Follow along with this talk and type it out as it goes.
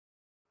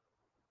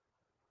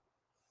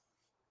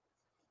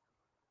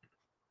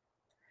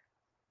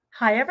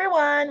Hi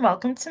everyone,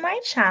 welcome to my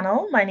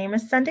channel. My name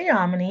is Sunday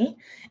Omony.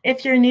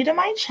 If you're new to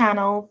my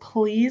channel,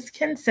 please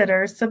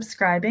consider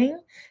subscribing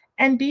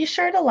and be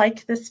sure to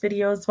like this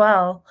video as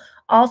well.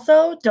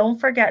 Also,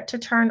 don't forget to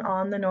turn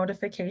on the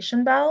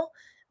notification bell.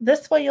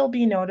 This way you'll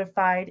be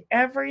notified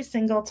every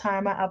single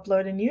time I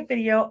upload a new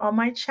video on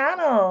my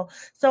channel.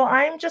 So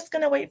I'm just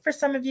going to wait for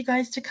some of you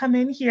guys to come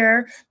in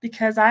here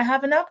because I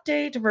have an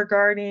update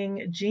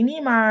regarding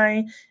Jeannie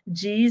Mai,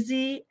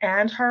 Jeezy,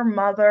 and her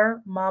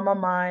mother, Mama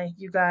Mai,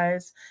 you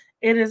guys.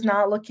 It is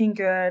not looking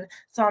good.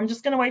 So I'm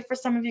just going to wait for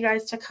some of you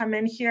guys to come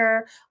in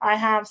here. I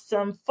have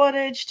some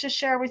footage to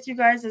share with you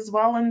guys as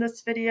well in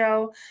this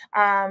video.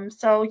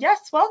 So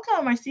yes,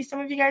 welcome. I see some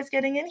of you guys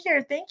getting in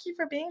here. Thank you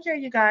for being here,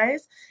 you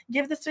guys.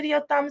 Give this video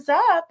a thumbs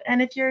up.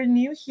 And if you're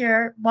new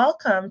here,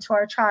 welcome to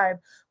our tribe.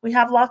 We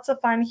have lots of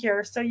fun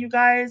here. So you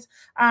guys,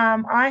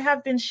 I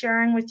have been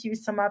sharing with you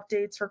some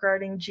updates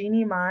regarding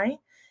Jeannie Mai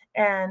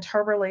and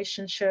her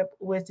relationship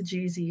with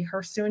Jeezy,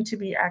 her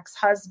soon-to-be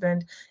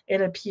ex-husband, it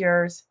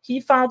appears. He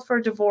filed for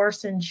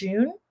divorce in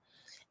June,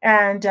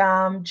 and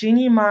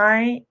Jeannie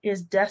Mai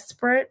is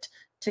desperate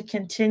to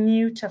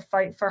continue to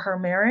fight for her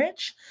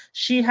marriage.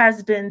 She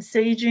has been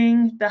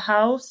saging the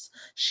house.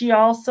 She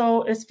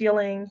also is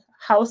feeling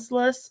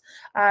houseless.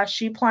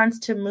 She plans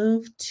to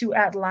move to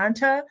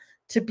Atlanta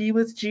to be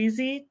with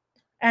Jeezy.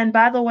 And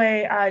by the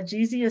way,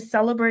 Jeezy is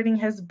celebrating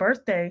his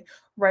birthday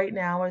right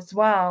now as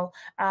well.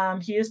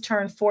 He has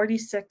turned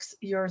 46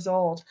 years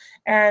old.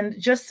 And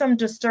just some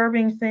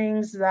disturbing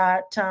things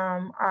that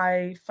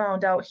I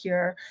found out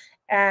here.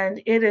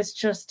 And it is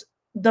just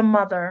the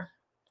mother.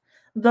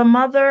 The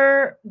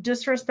mother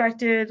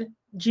disrespected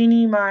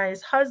Jeannie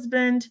Mai's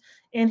husband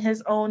in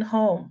his own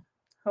home.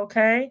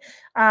 Okay.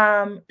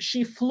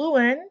 She flew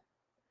in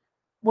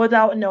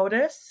without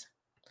notice.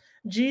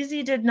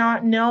 Jeezy did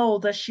not know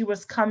that she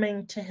was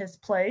coming to his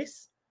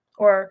place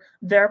or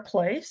their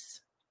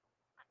place.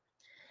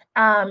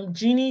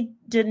 Jeannie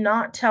did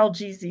not tell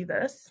Jeezy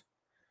this.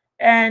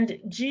 And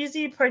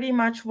Jeezy pretty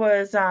much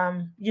was,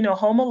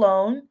 home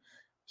alone.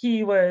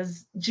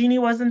 Jeannie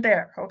wasn't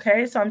there.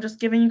 Okay. So I'm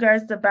just giving you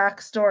guys the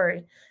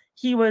backstory.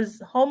 He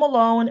was home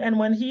alone. And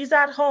when he's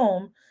at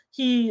home,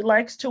 he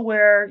likes to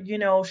wear,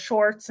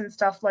 shorts and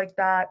stuff like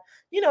that,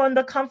 in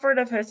the comfort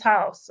of his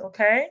house.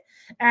 Okay.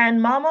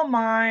 And Mama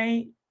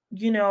Mai,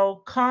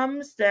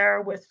 comes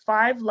there with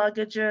 5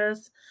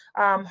 luggages,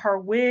 her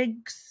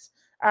wigs,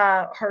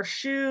 her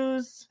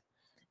shoes,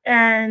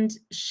 and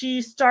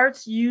she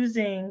starts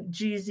using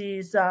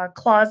Jeezy's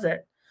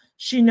closet.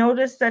 She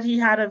noticed that he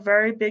had a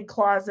very big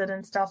closet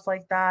and stuff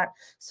like that.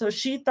 So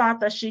she thought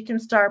that she can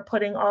start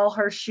putting all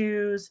her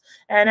shoes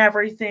and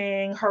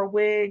everything, her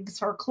wigs,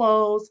 her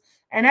clothes,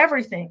 and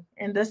everything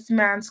in this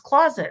man's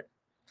closet.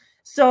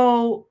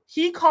 So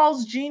he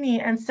calls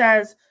Jeannie and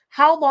says,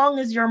 "How long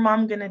is your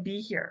mom going to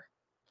be here?"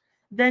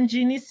 Then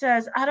Jeannie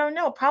says, "I don't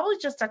know, probably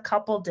just a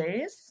couple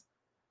days,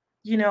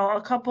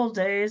 a couple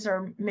days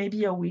or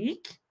maybe a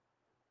week."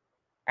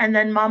 And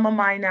then Mama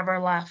Mai never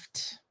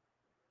left.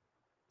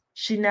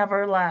 She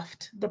never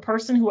left. The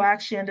person who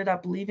actually ended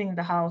up leaving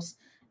the house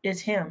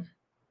is him,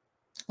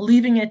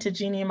 leaving it to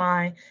Jeannie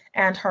Mai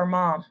and her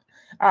mom.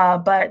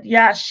 But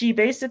yeah, she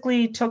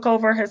basically took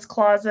over his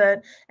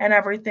closet and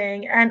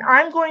everything. And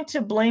I'm going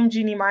to blame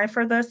Jeannie Mai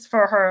for this,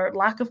 for her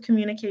lack of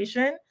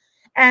communication.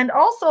 And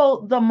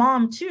also the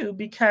mom too,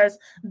 because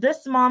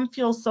this mom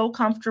feels so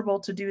comfortable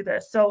to do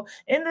this. So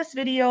in this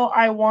video,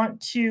 I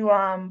want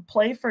to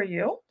play for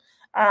you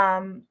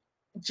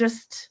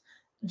just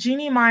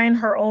Jeannie Mai in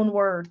her own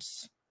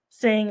words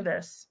saying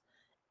this.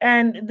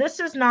 And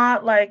this is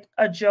not like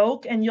a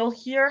joke. And you'll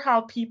hear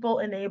how people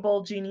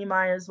enable Jeannie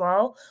Mai as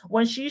well.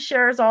 When she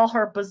shares all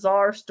her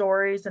bizarre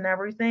stories and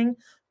everything,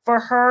 for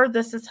her,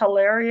 this is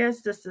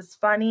hilarious. This is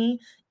funny.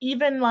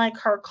 Even like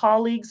her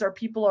colleagues or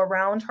people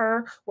around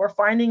her were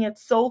finding it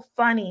so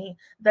funny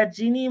that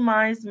Jeannie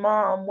Mai's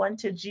mom went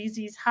to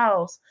Jeezy's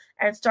house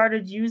and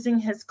started using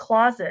his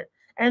closet.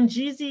 And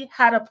Jeezy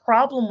had a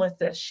problem with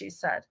this, she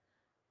said.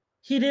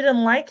 He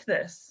didn't like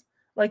this.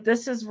 Like,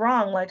 this is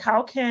wrong. Like,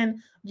 how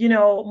can,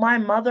 my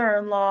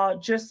mother-in-law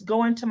just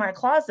go into my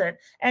closet?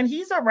 And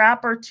he's a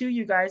rapper too,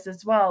 you guys,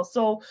 as well.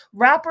 So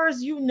rappers,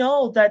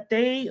 that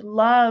they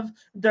love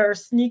their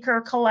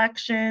sneaker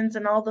collections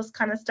and all this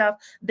kind of stuff.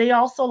 They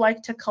also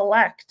like to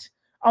collect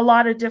a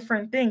lot of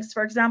different things.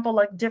 For example,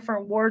 like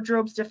different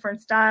wardrobes, different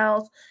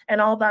styles,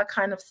 and all that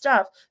kind of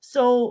stuff.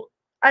 So,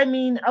 I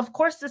mean, of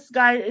course, this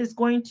guy is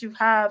going to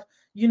have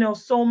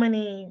so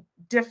many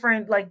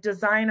different like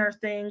designer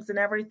things and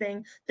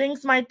everything.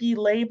 Things might be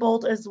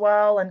labeled as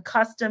well and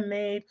custom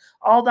made,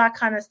 all that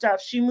kind of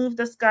stuff. She moved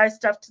this guy's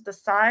stuff to the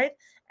side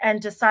and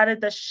decided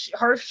that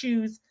her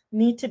shoes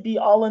need to be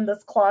all in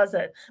this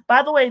closet.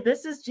 By the way,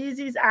 this is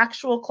Jeezy's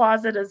actual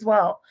closet as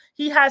well.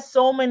 He has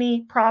so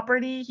many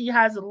property. He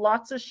has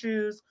lots of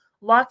shoes,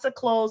 lots of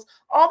clothes,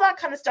 all that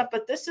kind of stuff.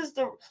 But this is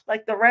the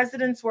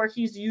residence where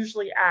he's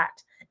usually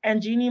at. And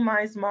Jeannie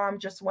Mai's mom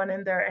just went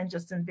in there and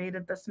just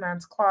invaded this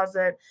man's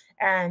closet.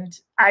 And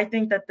I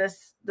think that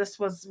this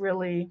was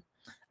really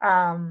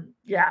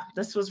Yeah,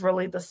 this was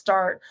really the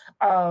start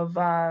of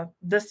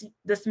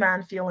this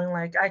man feeling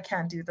like, I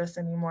can't do this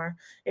anymore.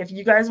 If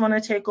you guys want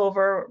to take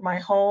over my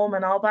home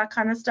and all that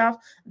kind of stuff,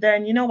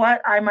 then you know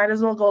what? I might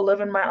as well go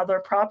live in my other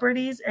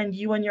properties and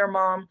you and your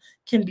mom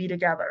can be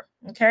together.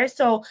 Okay,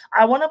 so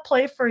I want to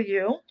play for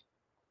you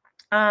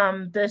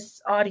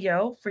this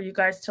audio for you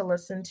guys to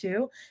listen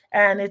to,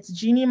 and it's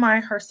Jeannie Mai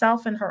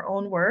herself in her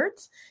own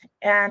words.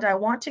 And I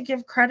want to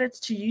give credits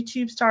to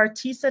YouTube star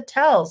Tisa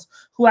Tells,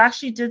 who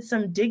actually did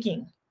some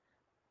digging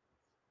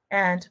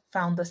and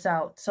found this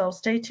out. So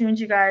stay tuned,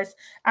 you guys.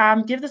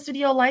 Give this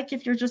video a like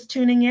if you're just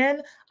tuning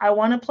in. I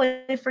want to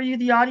play for you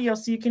the audio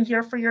so you can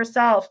hear for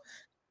yourself.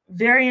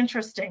 Very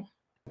interesting.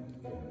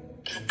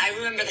 I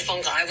remember the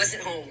phone call. I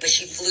wasn't home, but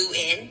she flew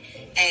in,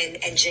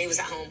 and Jay was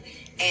at home,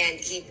 and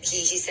he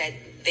said,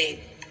 "Babe,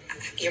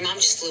 your mom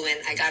just flew in.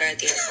 I got her at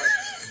the airport."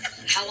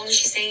 "How long is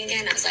she staying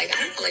again?" I was like, "I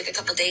don't know, like a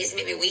couple days,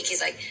 maybe a week." He's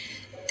like,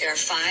 "There are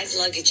 5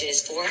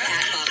 luggages, 4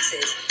 hat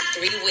boxes,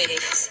 3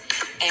 wigs,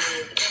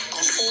 and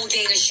a whole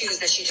gang of shoes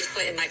that she just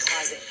put in my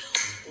closet.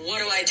 What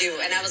do I do?"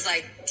 And I was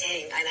like,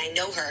 dang, and I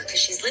know her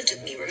because she's lived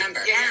with me, remember?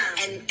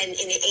 Yeah. And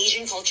in the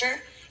Asian culture,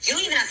 you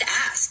don't even have to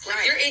ask.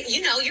 Like, right.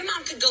 Your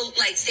mom could go,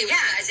 like, stay with you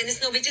guys, and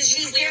it's no big deal.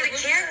 She's there to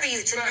care for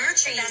you, to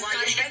nurture you. That's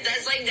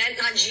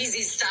not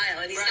Jeezy's style,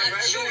 and he's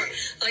not short.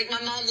 Like, my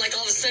mom, like,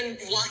 all of a sudden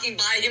walking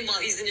by him while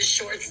he's in his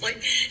shorts,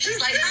 like, she's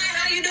like, "Hi,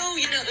 how you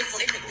doing?" It's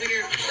like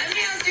weird. Let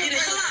me ask you,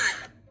 come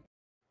on.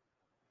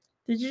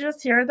 Did you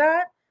just hear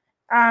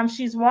that?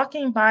 She's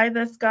walking by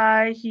this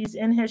guy. He's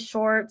in his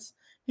shorts.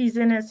 He's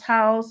in his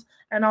house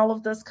and all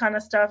of this kind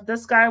of stuff.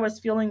 This guy was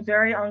feeling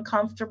very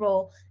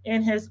uncomfortable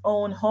in his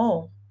own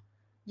home,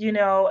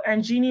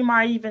 and Jeannie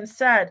Mai even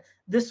said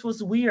this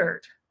was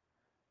weird,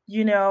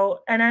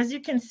 and as you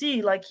can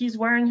see, like, he's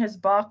wearing his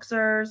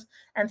boxers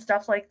and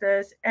stuff like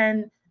this.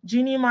 And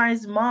Jeannie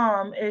Mai's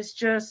mom is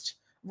just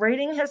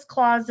raiding his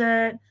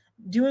closet,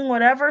 doing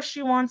whatever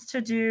she wants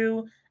to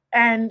do.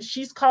 And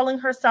she's calling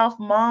herself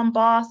mom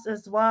boss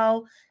as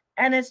well.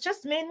 And it's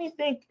just made me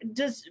think,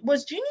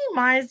 was Jeannie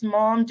Mai's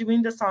mom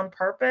doing this on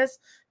purpose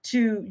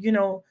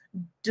to,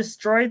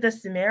 destroy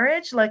this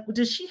marriage? Like,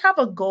 does she have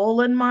a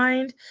goal in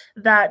mind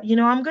that,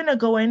 I'm going to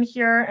go in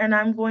here and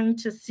I'm going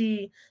to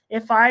see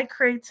if I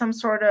create some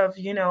sort of,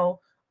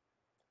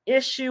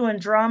 issue and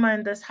drama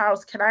in this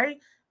house, can I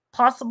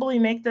possibly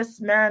make this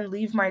man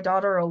leave my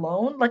daughter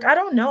alone? Like, I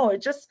don't know.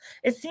 It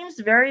seems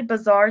very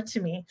bizarre to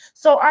me.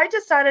 So I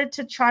decided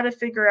to try to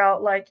figure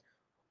out, like,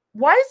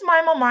 why is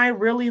Mama Mai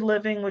really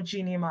living with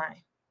Jeannie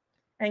Mai?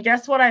 And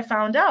guess what I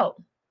found out?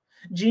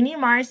 Jeannie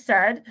Mai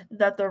said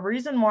that the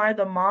reason why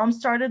the mom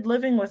started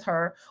living with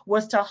her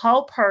was to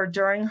help her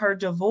during her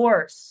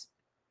divorce.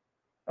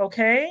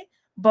 Okay?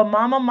 But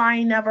Mama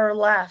Mai never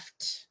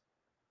left.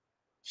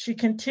 She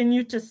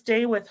continued to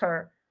stay with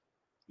her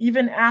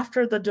even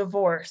after the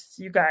divorce,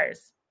 you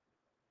guys.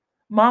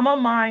 Mama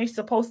Mai is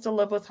supposed to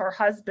live with her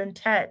husband,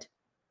 Ted.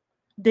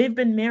 They've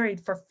been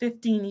married for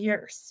 15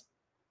 years.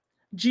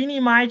 Jeannie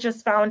Mai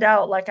just found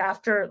out,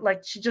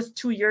 she just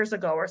 2 years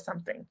ago or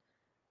something,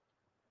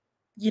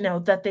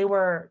 that they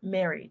were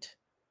married.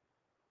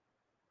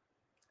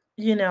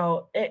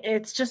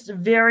 It's just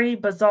very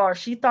bizarre.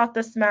 She thought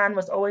this man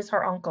was always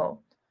her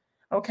uncle.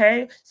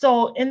 Okay,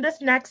 so in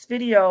this next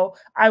video,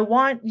 I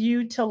want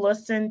you to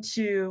listen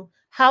to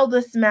how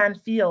this man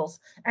feels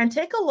and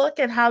take a look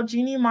at how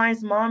Jeannie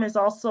Mai's mom is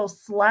also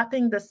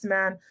slapping this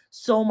man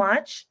so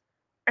much.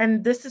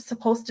 And this is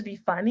supposed to be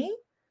funny.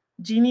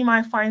 Jeannie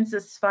Mai finds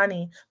this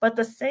funny, but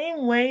the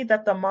same way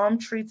that the mom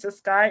treats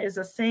this guy is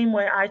the same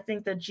way I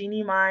think that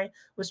Jeannie Mai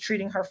was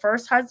treating her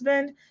first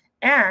husband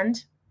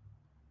and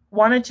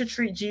wanted to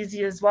treat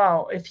Jeezy as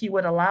well if he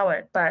would allow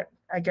it, but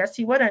I guess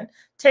he wouldn't.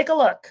 Take a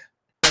look.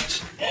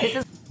 This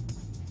is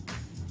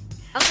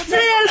Say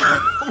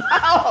hello.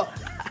 Wow.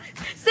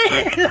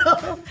 Say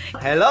hello.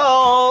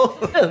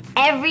 Hello.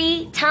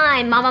 Every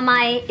time Mama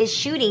Mai is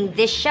shooting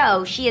this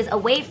show, she is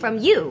away from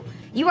you.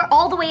 You are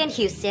all the way in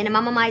Houston and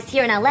Mama Mai's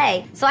here in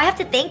LA. So I have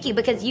to thank you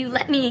because you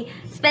let me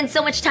spend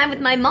so much time with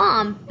my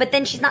mom, but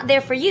then she's not there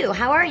for you.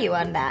 How are you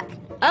on that?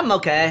 I'm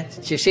okay.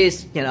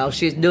 She's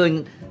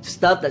doing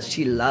stuff that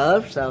she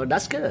loves, so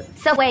that's good.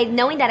 So wait,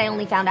 knowing that I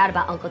only found out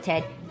about Uncle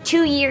Ted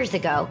 2 years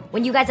ago,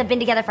 when you guys have been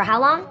together for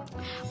how long?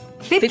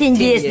 15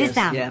 years this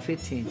time. Yeah,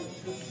 15.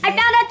 I found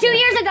out 2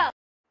 years ago.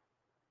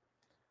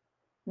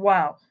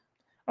 Wow.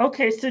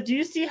 Okay, so do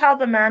you see how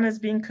the man is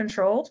being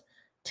controlled?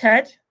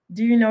 Ted,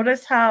 do you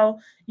notice how,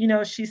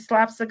 she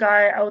slaps the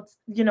guy out,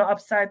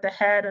 upside the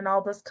head and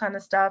all this kind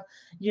of stuff,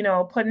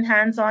 putting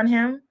hands on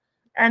him?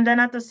 And then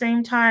at the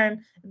same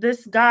time,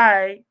 this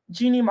guy,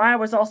 Jeannie Mai,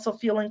 was also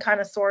feeling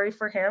kind of sorry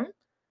for him.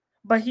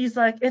 But he's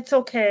like, it's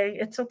okay.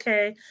 It's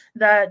okay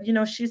that,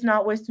 she's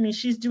not with me.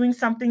 She's doing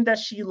something that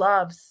she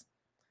loves.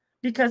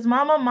 Because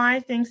Mama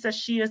Mai thinks that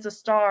she is a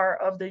star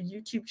of the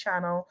YouTube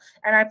channel.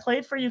 And I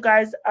played for you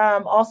guys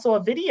also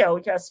a video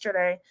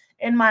yesterday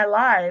in my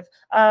live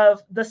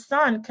of the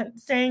son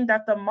saying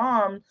that the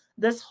mom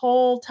this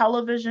whole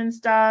television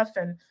stuff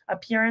and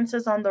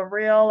appearances on The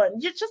Real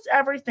and just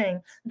everything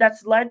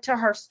that's led to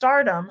her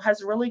stardom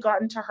has really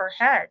gotten to her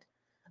head.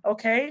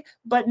 Okay.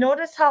 But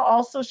notice how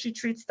also she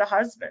treats the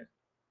husband.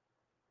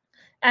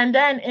 And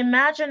then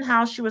imagine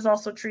how she was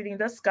also treating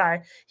this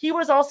guy. He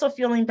was also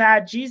feeling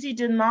bad. Jeezy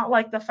did not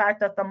like the fact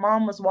that the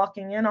mom was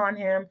walking in on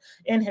him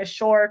in his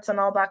shorts and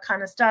all that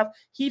kind of stuff.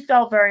 He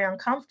felt very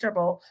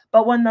uncomfortable.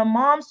 But when the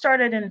mom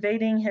started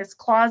invading his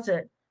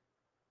closet,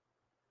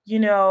 you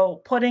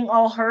know, putting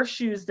all her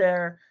shoes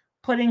there,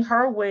 putting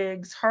her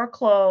wigs, her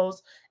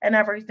clothes, and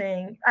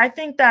everything, I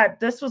think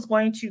that this was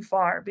going too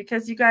far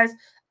because you guys,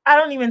 I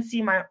don't even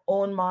see my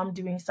own mom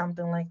doing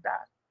something like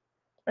that.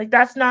 Like,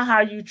 that's not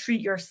how you treat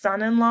your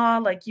son-in-law.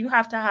 Like, you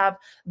have to have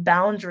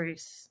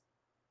boundaries.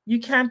 You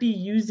can't be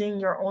using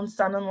your own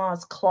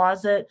son-in-law's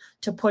closet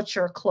to put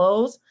your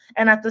clothes.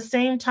 And at the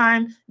same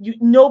time,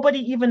 nobody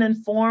even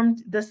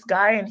informed this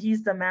guy, and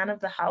he's the man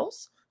of the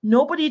house.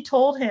 Nobody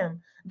told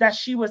him that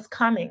she was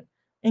coming,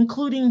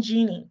 including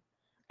Jeannie.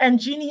 And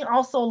Jeannie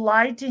also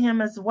lied to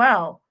him as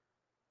well.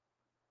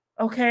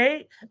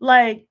 Okay?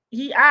 Like,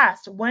 he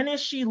asked, when is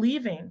she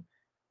leaving?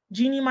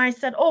 Jeannie Mai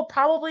said, oh,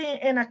 probably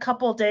in a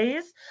couple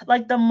days.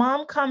 Like, the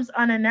mom comes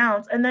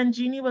unannounced. And then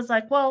Jeannie was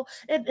like, well,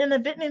 in a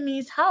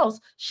Vietnamese house,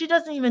 she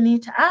doesn't even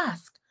need to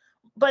ask.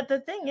 But the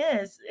thing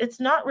is,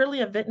 it's not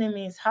really a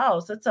Vietnamese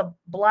house. It's a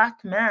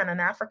Black man, an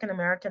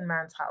African-American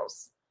man's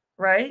house,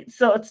 right?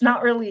 So it's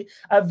not really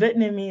a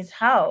Vietnamese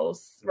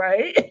house,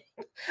 right?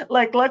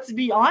 Like, let's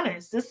be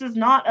honest. This is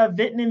not a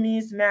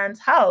Vietnamese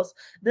man's house.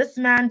 This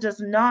man does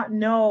not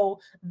know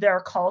their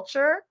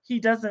culture.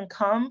 He doesn't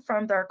come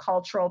from their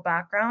cultural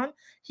background.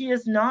 He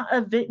is not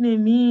a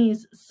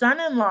Vietnamese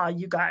son-in-law,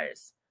 you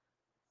guys.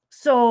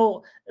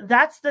 So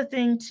that's the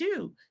thing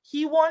too.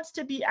 He wants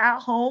to be at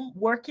home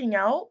working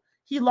out.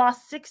 He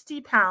lost 60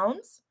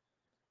 pounds.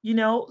 You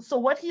know, so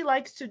what he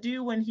likes to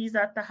do when he's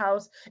at the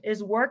house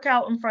is work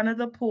out in front of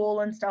the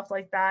pool and stuff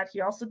like that. He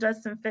also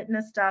does some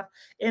fitness stuff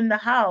in the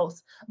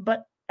house.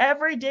 But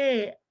every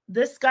day,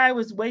 this guy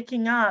was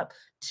waking up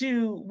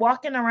to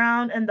walking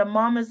around, and the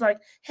mom is like,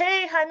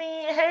 hey,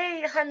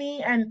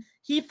 honey. And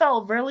he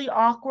felt really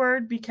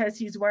awkward because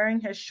he's wearing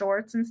his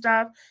shorts and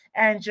stuff,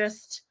 and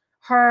just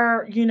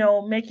her, you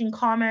know, making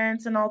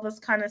comments and all this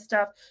kind of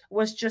stuff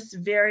was just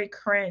very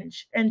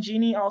cringe. And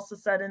Jeannie also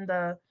said in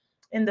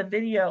the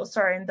video,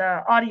 sorry, in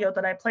the audio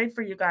that I played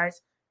for you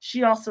guys,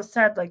 she also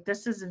said, like,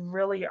 this is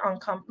really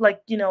uncomfortable,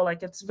 like, you know,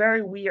 like, it's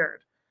very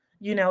weird.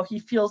 You know, he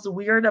feels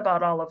weird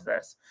about all of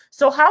this.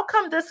 So how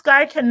come this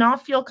guy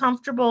cannot feel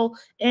comfortable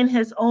in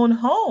his own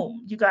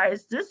home? You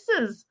guys, this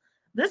is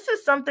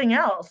something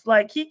else.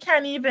 Like, he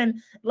can't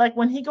even, like,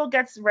 when he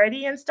gets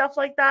ready and stuff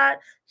like that,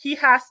 he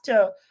has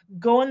to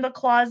go in the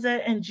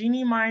closet, and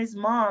Jeannie Mai's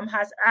mom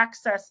has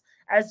access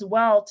as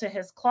well to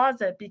his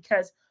closet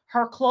because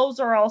her clothes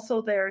are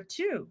also there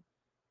too.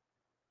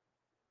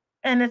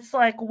 And it's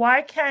like,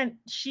 why can't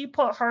she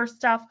put her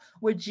stuff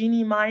with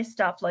Jeannie Mai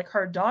stuff, like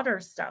her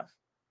daughter's stuff?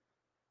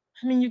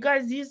 I mean, you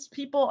guys, these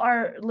people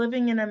are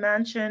living in a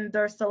mansion.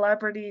 They're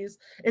celebrities.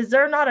 Is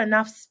there not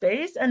enough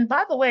space? And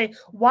by the way,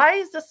 why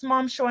is this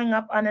mom showing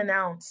up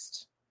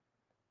unannounced?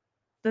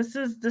 This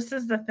is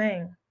the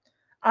thing.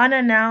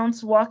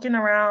 Unannounced, walking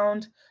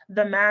around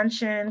the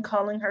mansion,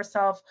 calling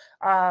herself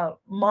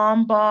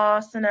mom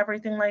boss and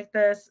everything like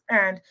this.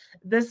 And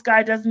this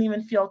guy doesn't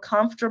even feel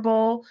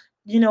comfortable.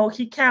 You know,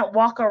 he can't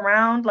walk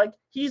around. Like,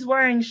 he's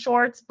wearing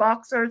shorts,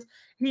 boxers.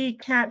 He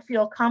can't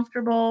feel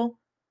comfortable.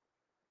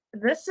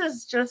 This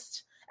is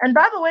just, and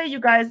by the way, you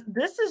guys,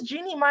 this is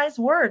Jeannie Mai's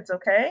words,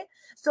 okay?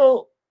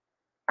 So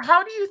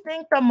how do you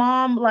think the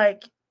mom,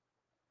 like,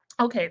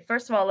 okay,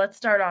 first of all, let's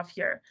start off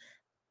here.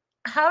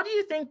 How do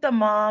you think the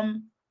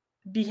mom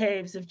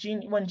behaves if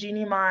when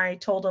Jeannie Mai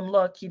told him,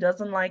 look, he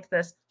doesn't like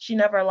this? She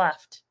never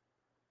left.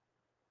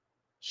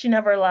 She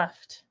never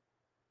left.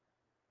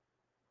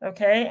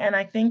 Okay, and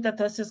I think that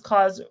this has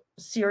caused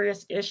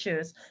serious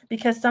issues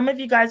because some of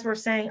you guys were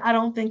saying, I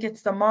don't think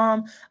it's the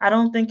mom. I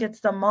don't think it's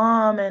the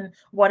mom and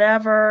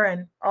whatever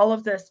and all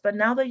of this. But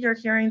now that you're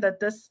hearing that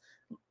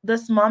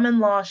this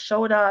mom-in-law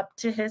showed up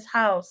to his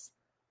house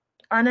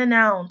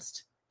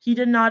unannounced, he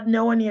did not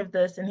know any of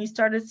this, and he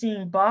started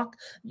seeing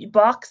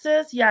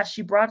boxes. Yeah,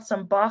 she brought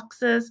some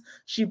boxes.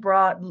 She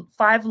brought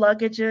 5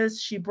 luggages.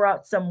 She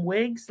brought some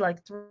wigs,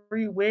 like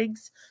 3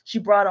 wigs. She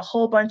brought a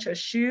whole bunch of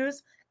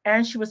shoes,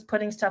 and she was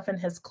putting stuff in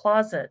his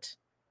closet.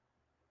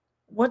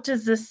 What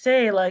does this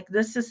say? Like,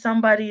 this is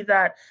somebody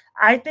that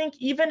I think,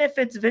 even if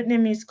it's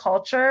Vietnamese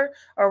culture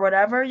or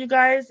whatever, you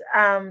guys,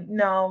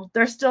 no,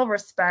 there's still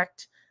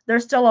respect.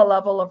 There's still a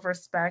level of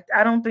respect.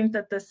 I don't think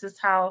that this is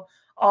how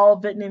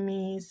all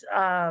Vietnamese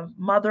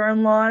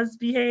mother-in-laws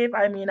behave.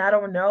 I mean, I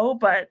don't know,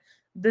 but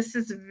this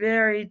is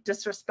very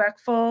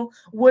disrespectful.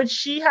 Would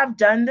she have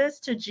done this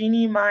to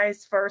Jeannie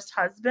Mai's first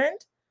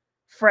husband,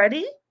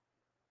 Freddie?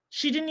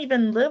 She didn't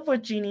even live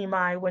with Jeannie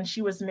Mai when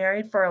she was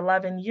married for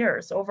 11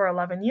 years, over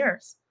 11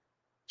 years.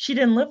 She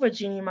didn't live with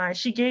Jeannie Mai.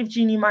 She gave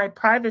Jeannie Mai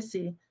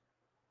privacy.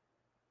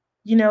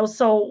 You know,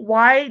 so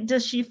why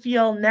does she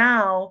feel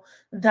now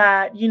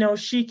that, you know,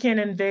 she can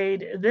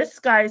invade this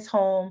guy's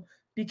home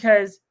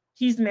because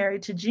he's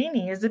married to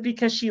Jeannie? Is it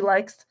because she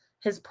likes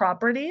his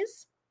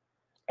properties?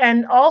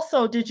 And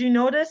also, did you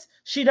notice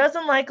she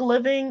doesn't like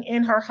living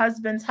in her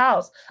husband's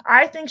house?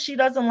 I think she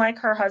doesn't like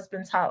her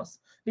husband's house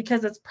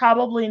because it's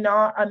probably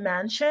not a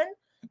mansion.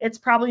 It's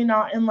probably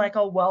not in like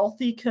a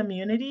wealthy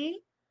community,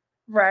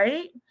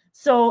 right?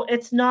 So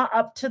it's not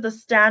up to the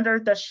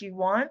standard that she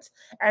wants.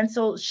 And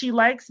so she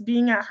likes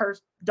being at her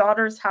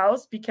daughter's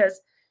house because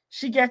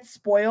she gets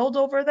spoiled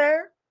over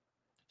there.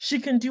 She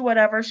can do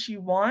whatever she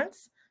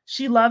wants.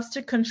 She loves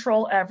to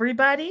control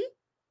everybody.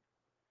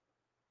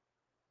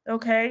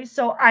 Okay,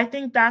 so I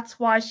think that's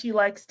why she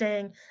likes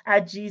staying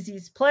at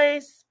Jeezy's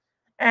place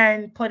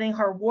and putting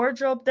her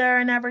wardrobe there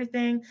and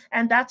everything.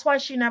 And that's why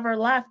she never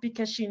left,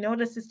 because she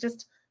noticed it's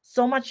just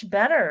so much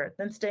better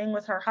than staying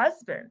with her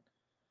husband.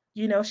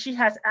 You know, she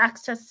has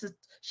access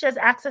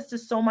to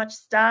so much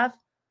stuff.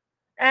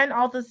 And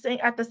all the same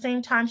at the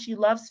same time, she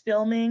loves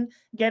filming,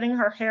 getting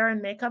her hair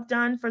and makeup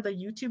done for the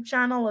YouTube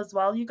channel as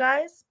well, you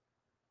guys.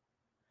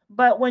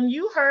 But when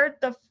you heard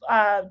the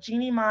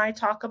Jeannie Mai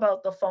talk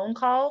about the phone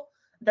call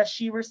that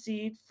she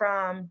received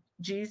from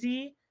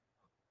Jeezy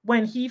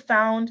when he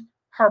found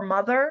her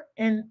mother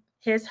in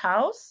his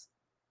house,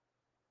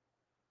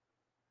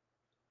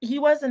 he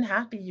wasn't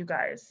happy, you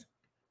guys.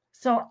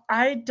 So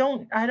I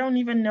don't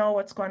even know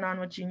what's going on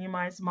with Jeannie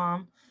Mai's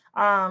mom.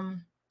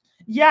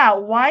 Yeah,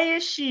 why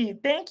is she?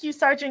 Thank you,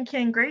 Sergeant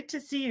King. Great to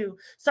see you.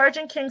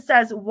 Sergeant King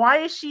says, why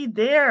is she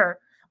there?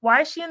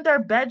 Why is she in their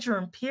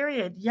bedroom?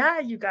 Period. Yeah,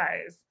 you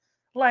guys.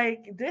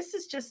 Like, this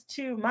is just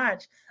too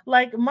much.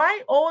 Like, my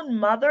own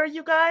mother,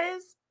 you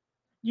guys,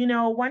 you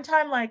know, one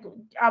time, like,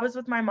 I was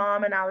with my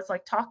mom and I was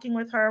like talking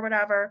with her,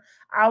 whatever.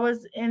 I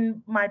was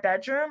in my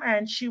bedroom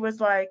and she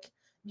was like,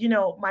 you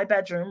know, my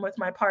bedroom with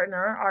my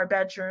partner, our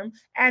bedroom.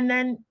 And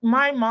then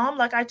my mom,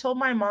 like, I told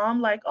my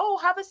mom, like, oh,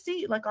 have a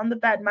seat, like on the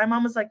bed. My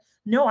mom was like,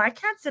 no, I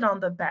can't sit on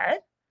the bed.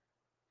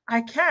 I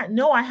can't.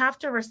 No, I have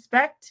to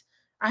respect.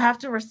 I have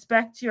to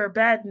respect your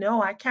bed.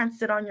 No, I can't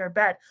sit on your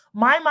bed.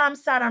 My mom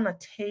sat on a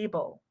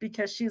table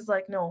because she's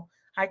like, no,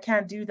 I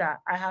can't do that.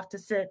 I have to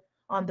sit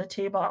on the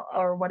table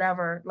or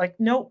whatever. Like,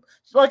 nope,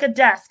 like a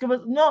desk. It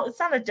was, no, it's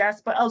not a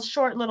desk, but a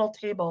short little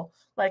table,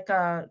 like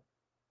a,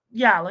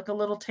 yeah, like a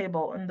little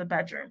table in the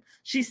bedroom.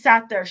 She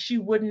sat there. She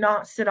would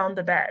not sit on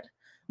the bed.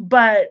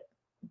 But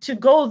to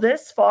go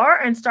this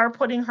far and start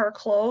putting her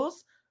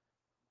clothes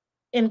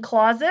in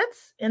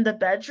closets in the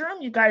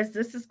bedroom, you guys,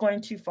 this is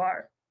going too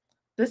far.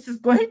 This is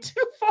going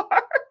too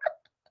far.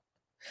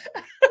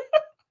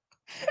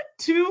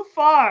 Too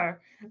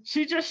far.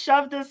 She just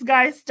shoved this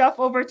guy's stuff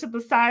over to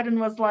the side and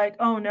was like,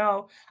 oh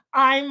no,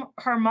 I'm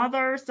her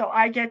mother, so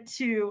I get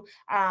to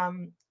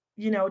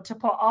you know, to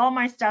put all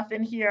my stuff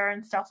in here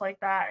and stuff like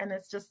that. And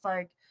it's just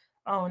like,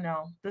 oh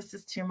no, this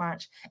is too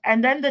much.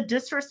 And then the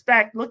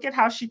disrespect, look at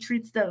how she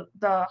treats the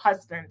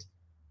husband.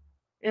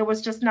 It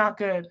was just not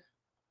good.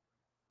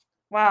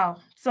 Wow.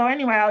 So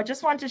anyway, I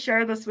just want to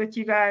share this with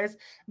you guys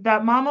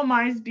that Mama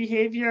Mai's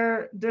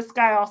behavior, this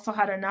guy also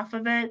had enough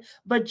of it.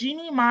 But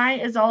Jeannie Mai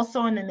is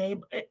also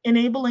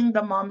enabling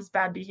the mom's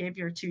bad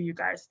behavior too, you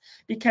guys,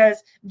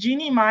 because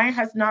Jeannie Mai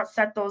has not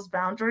set those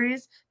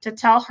boundaries to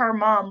tell her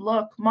mom,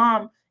 look,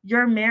 mom,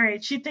 you're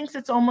married. She thinks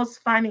it's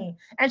almost funny.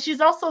 And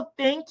she's also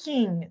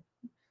thanking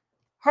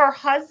her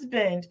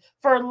husband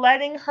for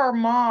letting her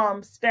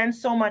mom spend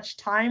so much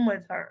time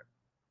with her.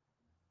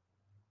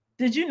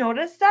 Did you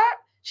notice that?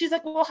 She's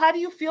like, well, how do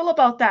you feel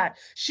about that?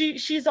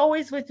 She's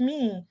always with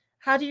me.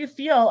 How do you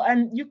feel?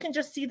 And you can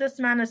just see this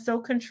man is so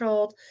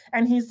controlled.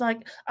 And he's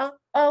like,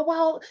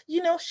 well,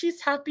 you know, she's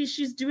happy.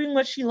 She's doing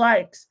what she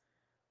likes.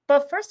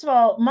 But first of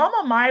all,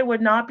 Mama Mai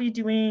would not be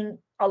doing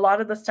a lot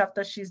of the stuff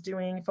that she's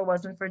doing if it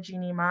wasn't for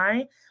Jeannie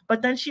Mai.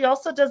 But then she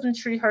also doesn't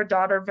treat her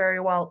daughter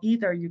very well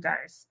either, you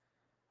guys.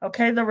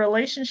 Okay, the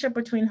relationship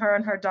between her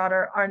and her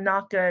daughter are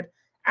not good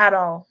at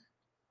all.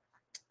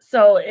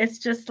 So it's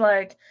just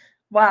like,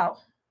 wow.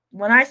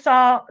 When I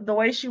saw the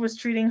way she was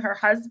treating her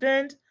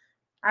husband,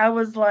 I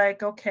was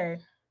like, okay,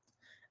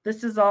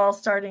 this is all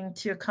starting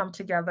to come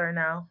together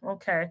now.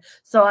 Okay.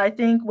 So I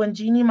think when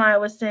Jeannie Mai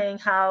was saying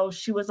how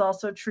she was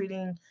also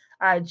treating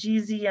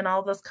Jeezy and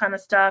all this kind of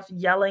stuff,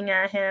 yelling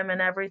at him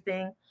and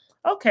everything,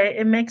 okay,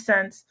 it makes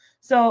sense.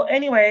 So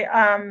anyway,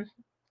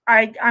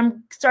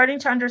 I'm starting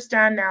to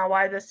understand now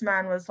why this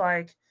man was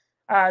like,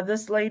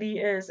 this lady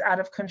is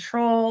out of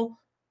control.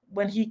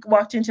 When he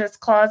walked into his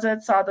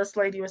closet, saw this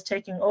lady was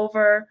taking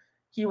over,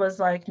 he was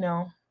like,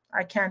 no,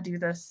 I can't do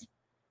this.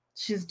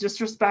 She's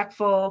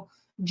disrespectful.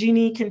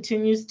 Jeannie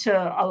continues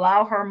to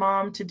allow her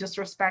mom to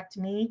disrespect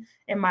me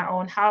in my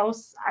own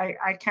house.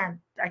 I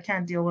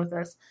can't deal with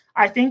this.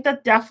 I think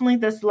that definitely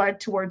this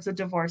led towards a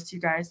divorce, you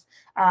guys,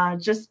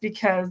 just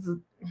because,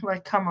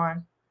 like, come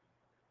on.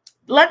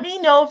 Let me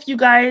know if you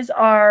guys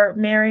are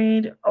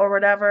married or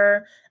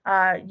whatever.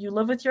 You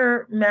live with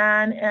your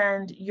man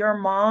and your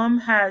mom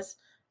has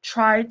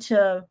tried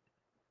to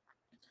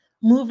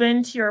move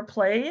into your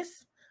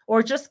place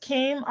or just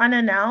came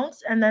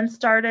unannounced and then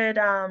started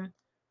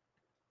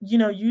you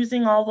know,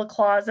 using all the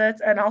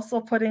closets and also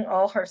putting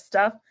all her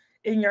stuff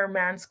in your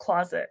man's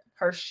closet,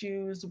 her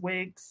shoes,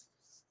 wigs,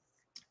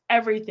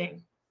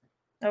 everything.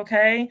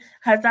 Okay.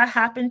 Has that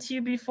happened to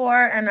you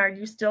before? And are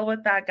you still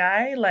with that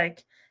guy?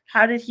 Like,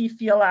 how did he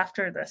feel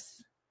after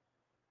this?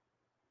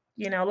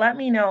 You know, let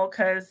me know,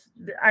 because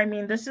I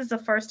mean, this is the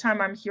first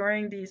time I'm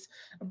hearing these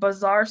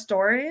bizarre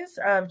stories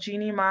of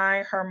Jeannie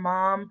Mai, her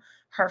mom,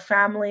 her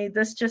family.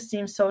 This just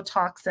seems so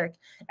toxic.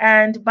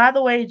 And by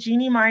the way,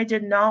 Jeannie Mai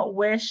did not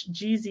wish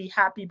Jeezy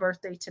happy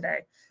birthday today,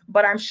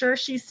 but I'm sure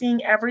she's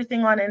seeing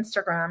everything on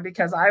Instagram,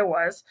 because I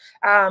was.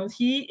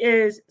 He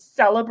is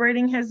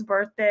celebrating his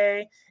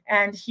birthday,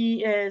 and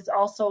he is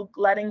also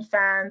letting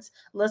fans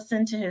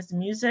listen to his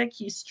music.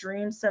 He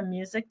streamed some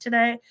music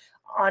today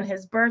on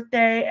his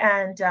birthday,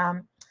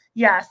 and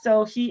yeah,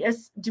 so he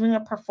is doing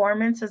a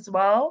performance as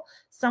well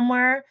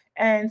somewhere.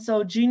 And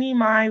so Jeannie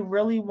Mai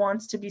really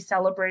wants to be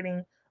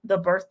celebrating the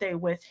birthday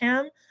with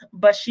him,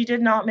 but she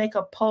did not make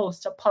a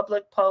post, a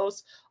public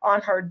post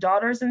on her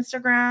daughter's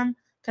Instagram,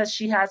 because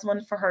she has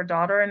one for her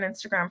daughter, an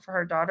Instagram for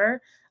her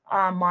daughter,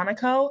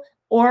 Monaco,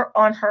 or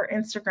on her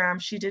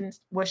Instagram. She didn't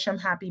wish him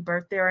happy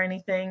birthday or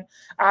anything.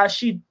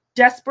 She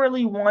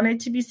desperately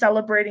wanted to be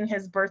celebrating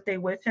his birthday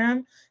with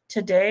him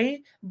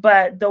today,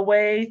 but the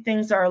way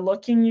things are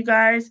looking, you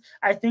guys,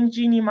 I think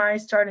Jeannie Mai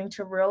is starting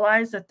to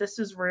realize that this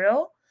is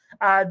real.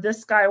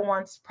 This guy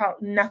wants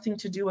nothing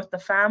to do with the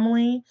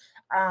family.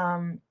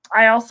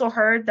 I also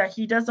heard that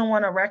he doesn't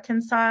want to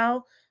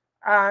reconcile.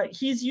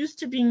 He's used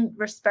to being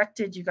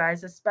respected, you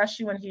guys,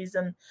 especially when he's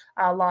in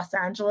Los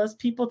Angeles.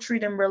 People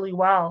treat him really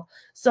well.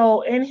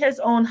 So in his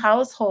own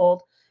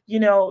household, you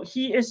know,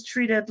 he is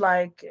treated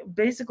like,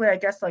 basically, I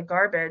guess, like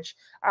garbage.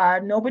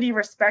 Nobody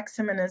respects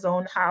him in his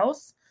own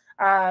house.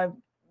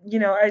 You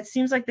know, it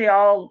seems like they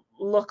all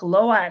look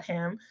low at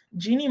him.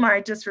 Jeannie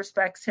Mai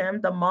disrespects him.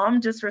 The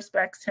mom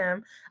disrespects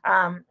him.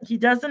 He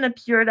doesn't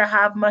appear to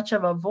have much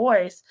of a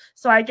voice.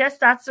 So I guess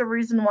that's the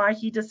reason why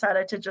he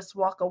decided to just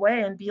walk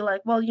away and be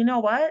like, well, you know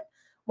what?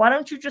 Why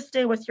don't you just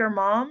stay with your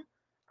mom?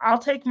 I'll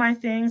take my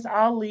things.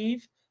 I'll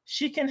leave.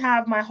 She can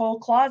have my whole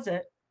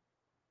closet.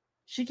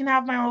 She can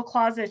have my whole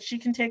closet. She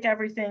can take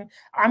everything.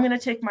 I'm going to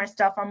take my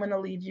stuff. I'm going to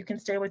leave. You can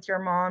stay with your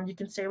mom. You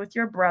can stay with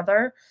your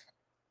brother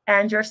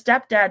and your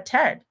stepdad,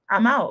 Ted.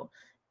 I'm out.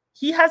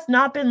 He has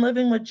not been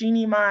living with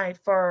Jeannie Mai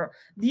for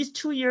these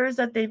 2 years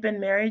that they've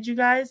been married, you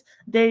guys.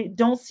 They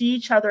don't see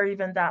each other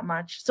even that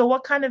much. So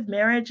what kind of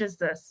marriage is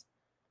this?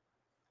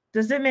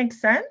 Does it make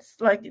sense?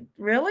 Like,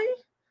 really?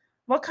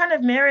 What kind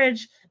of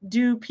marriage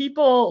do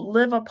people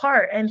live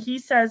apart? And he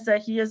says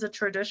that he is a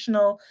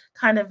traditional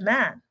kind of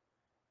man.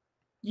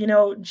 You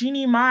know,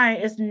 Jeannie Mai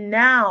is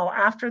now,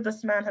 after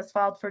this man has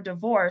filed for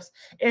divorce,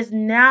 is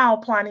now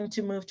planning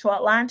to move to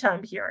Atlanta,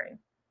 I'm hearing.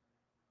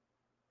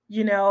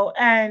 You know,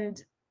 and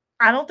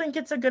I don't think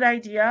it's a good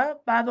idea,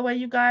 by the way,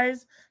 you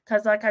guys,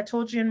 because like I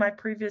told you in my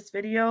previous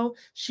video,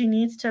 she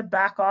needs to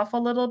back off a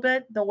little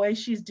bit. The way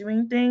she's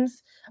doing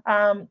things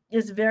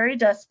is very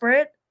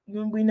desperate.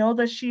 We know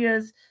that she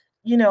is,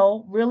 you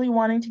know, really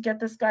wanting to get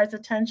this guy's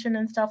attention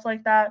and stuff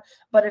like that.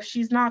 But if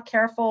she's not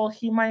careful,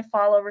 he might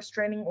file a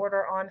restraining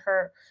order on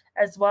her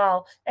as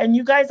well. And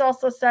you guys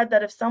also said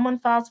that if someone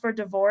files for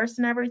divorce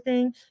and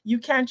everything, you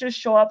can't just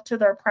show up to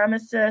their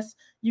premises.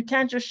 You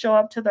can't just show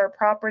up to their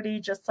property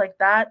just like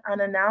that,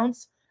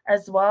 unannounced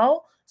as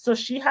well. So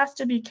she has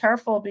to be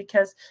careful,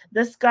 because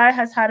this guy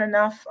has had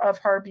enough of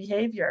her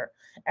behavior.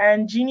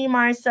 And Jeannie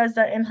Mai says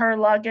that in her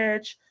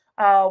luggage,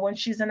 when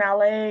she's in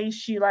LA,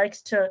 she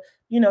likes to,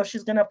 you know,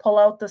 she's going to pull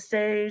out the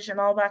sage and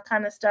all that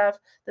kind of stuff.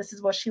 This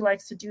is what she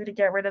likes to do to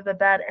get rid of the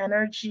bad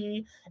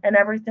energy and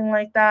everything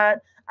like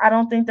that. I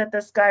don't think that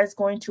this guy is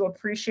going to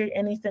appreciate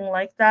anything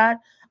like that.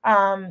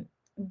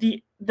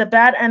 The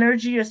bad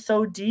energy is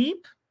so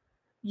deep.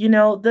 You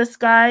know, this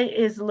guy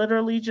is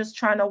literally just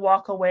trying to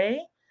walk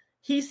away.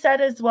 He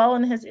said as well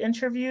in his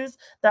interviews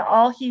that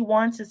all he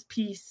wants is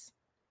peace.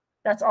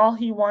 That's all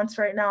he wants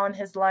right now in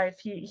his life.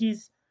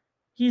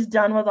 He's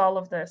done with all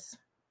of this.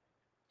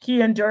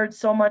 He endured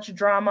so much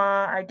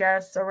drama, I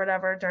guess, or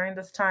whatever during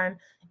this time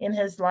in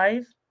his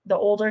life. The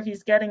older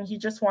he's getting, he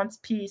just wants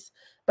peace.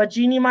 But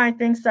Jeannie Mai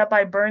thinks that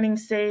by burning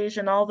sage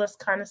and all this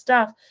kind of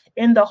stuff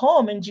in the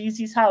home, in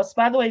Jeezy's house.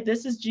 By the way,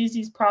 this is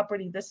Jeezy's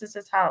property. This is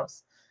his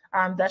house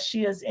that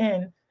she is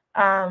in.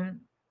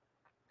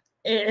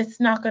 It's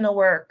not going to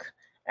work.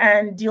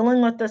 And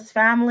dealing with this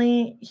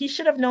family, he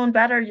should have known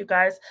better, you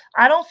guys.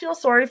 I don't feel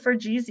sorry for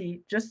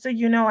Jeezy. Just so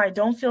you know, I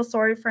don't feel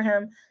sorry for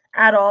him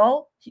at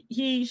all.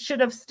 He should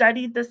have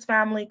studied this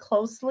family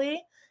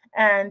closely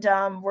and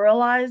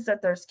realized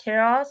that there's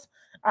chaos.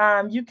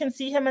 You can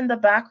see him in the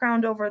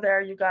background over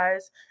there, you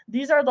guys.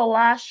 These are the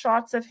last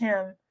shots of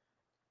him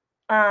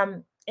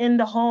in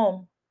the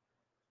home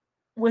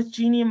with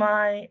Jeannie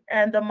Mai,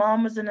 and the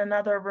mom was in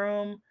another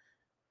room.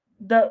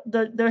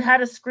 They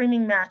had a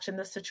screaming match in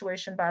this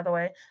situation, by the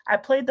way. I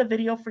played the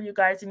video for you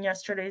guys in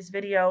yesterday's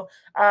video.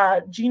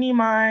 Jeannie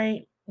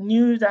Mai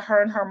knew that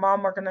her and her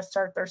mom were going to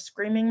start their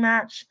screaming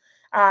match.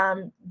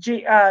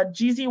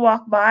 Jeezy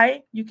walked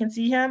by. You can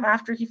see him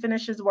after he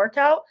finished his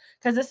workout,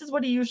 because this is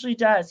what he usually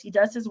does. He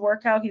does his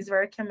workout. He's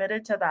very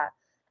committed to that.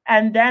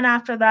 And then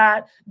after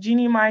that,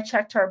 Jeannie Mai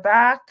checked her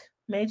back,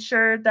 made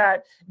sure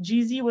that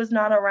Jeezy was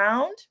not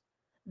around.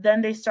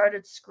 Then they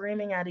started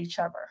screaming at each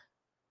other.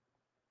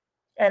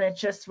 And it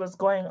just was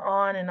going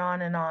on and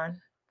on and on.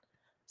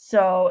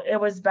 So it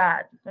was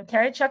bad.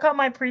 Okay, check out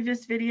my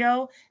previous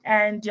video,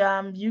 and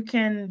you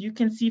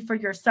can see for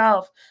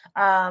yourself.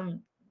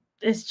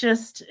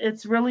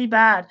 It's really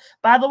bad.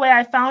 By the way,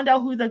 I found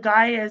out who the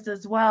guy is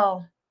as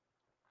well.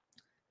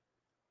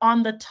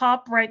 On the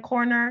top right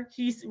corner,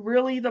 he's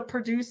really the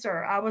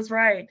producer. I was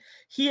right.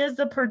 He is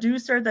the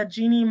producer that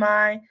Jeannie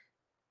Mai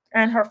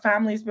and her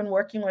family's been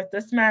working with.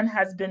 This man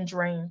has been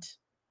drained.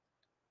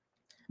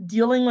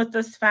 Dealing with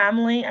this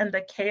family and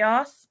the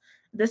chaos,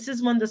 this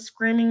is when the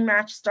screaming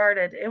match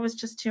started. It was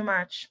just too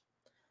much.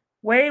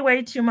 Way,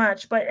 way too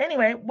much. But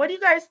anyway, what do you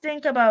guys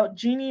think about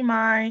Jeannie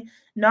Mai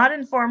not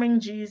informing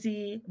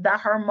Jeezy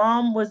that her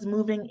mom was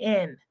moving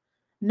in,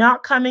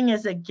 not coming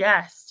as a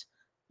guest?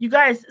 You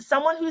guys,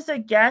 someone who's a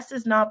guest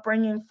is not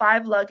bringing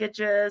 5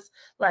 luggages,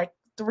 like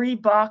 3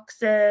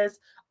 boxes,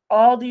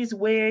 all these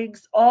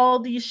wigs, all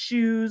these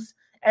shoes,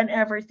 and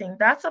everything.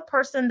 That's a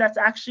person that's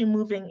actually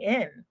moving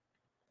in.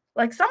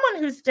 Like someone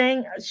who's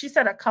staying, she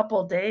said a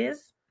couple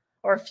days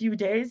or a few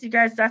days. You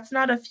guys, that's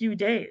not a few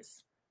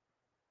days.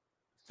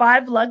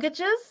 5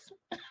 luggages?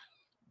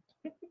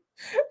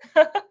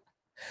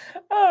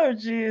 Oh,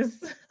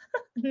 geez.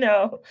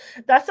 No,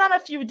 that's not a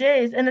few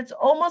days. And it's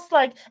almost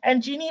like,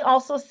 and Jeannie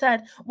also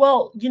said,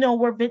 well, you know,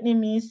 we're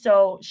Vietnamese,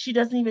 so she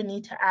doesn't even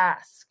need to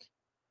ask.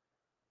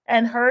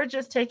 And her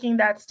just taking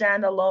that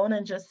stand alone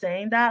and just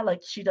saying that,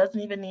 like she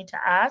doesn't even need to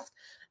ask,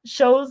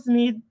 shows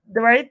me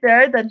right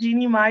there that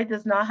Jeannie Mai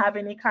does not have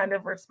any kind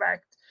of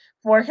respect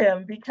for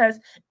him. Because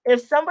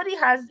if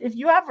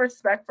you have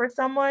respect for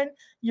someone,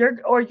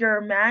 or you're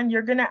a man,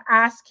 you're gonna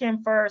ask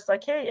him first,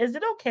 like, hey, is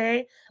it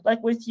okay,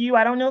 like with you?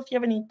 I don't know if you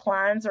have any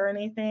plans or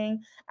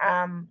anything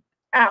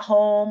at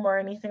home or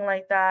anything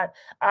like that.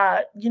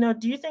 You know,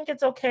 do you think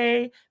it's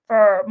okay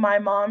for my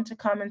mom to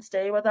come and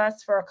stay with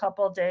us for a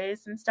couple of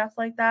days and stuff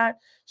like that?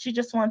 She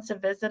just wants to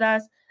visit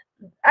us.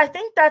 I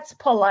think that's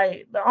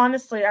polite.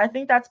 Honestly, I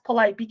think that's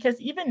polite, because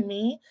even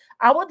me,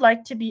 I would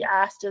like to be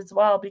asked as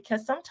well,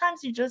 because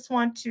sometimes you just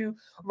want to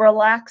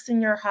relax in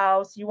your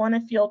house. You want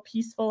to feel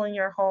peaceful in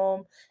your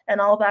home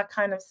and all that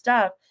kind of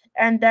stuff.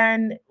 And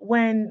then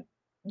when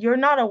you're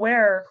not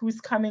aware who's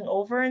coming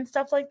over and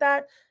stuff like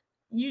that,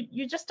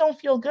 you just don't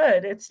feel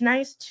good. It's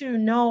nice to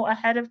know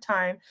ahead of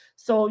time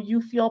so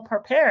you feel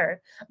prepared.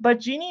 But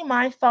Jeannie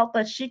Mai felt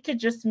that she could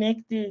just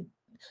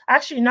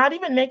actually not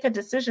even make a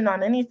decision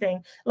on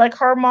anything. Like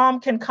her mom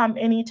can come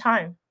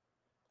anytime.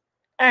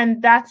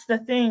 And that's the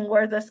thing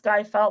where this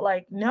guy felt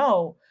like,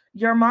 no,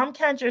 your mom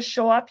can't just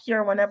show up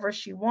here whenever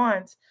she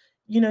wants.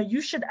 You know,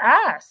 you should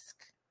ask.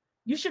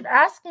 You should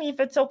ask me if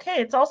it's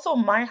okay. It's also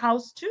my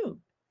house too.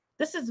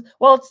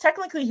 It's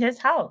technically his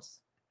house.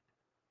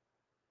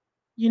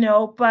 You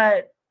know,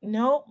 but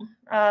no,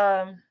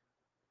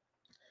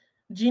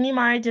 Jeannie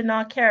Mai did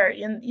not care.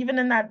 And even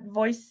in that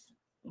voice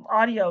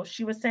audio,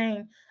 she was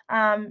saying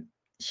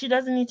she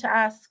doesn't need to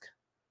ask.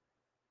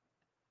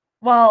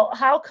 Well,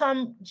 how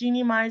come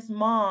Jeannie Mai's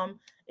mom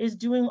is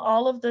doing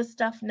all of this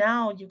stuff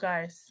now, you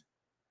guys?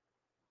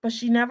 But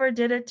she never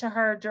did it to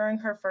her during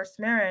her first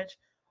marriage.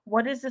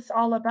 What is this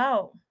all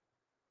about?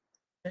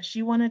 Does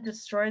she want to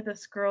destroy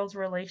this girl's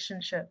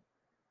relationship?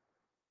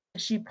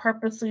 Is she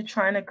purposely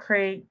trying to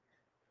create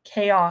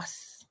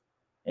chaos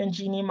in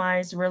Jeannie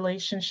Mai's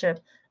relationship?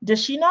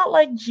 Does she not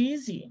like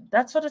Jeezy?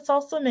 That's what it's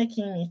also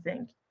making me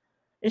think.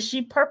 Is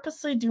she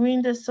purposely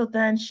doing this so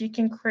then she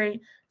can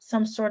create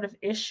some sort of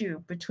issue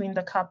between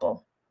the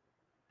couple?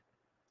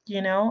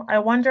 You know, I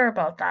wonder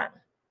about that,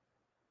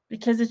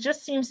 because it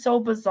just seems so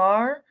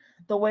bizarre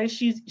the way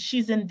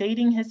she's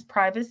invading his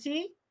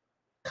privacy,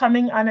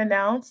 coming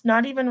unannounced,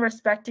 not even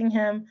respecting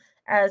him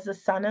as a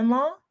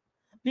son-in-law.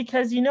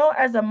 Because, you know,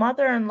 as a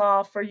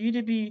mother-in-law, for you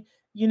to be,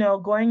 you know,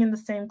 going in the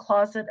same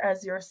closet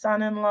as your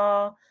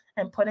son-in-law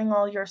and putting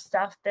all your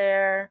stuff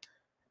there,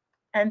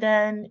 and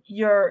then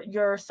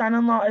your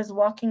son-in-law is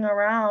walking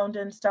around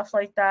and stuff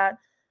like that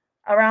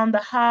around the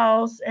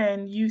house,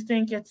 and you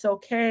think it's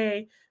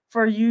okay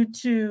for you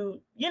to,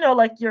 you know,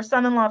 like your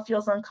son-in-law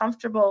feels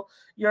uncomfortable.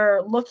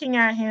 You're looking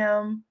at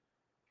him,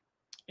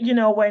 you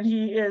know, when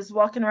he is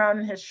walking around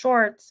in his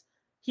shorts,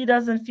 he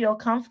doesn't feel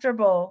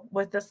comfortable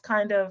with this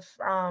kind of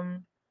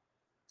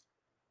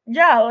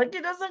like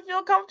he doesn't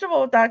feel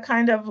comfortable with that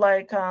kind of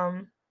like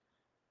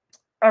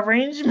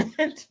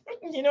arrangement.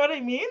 You know what I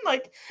mean?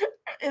 Like,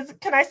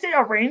 can I say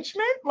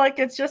arrangement? Like,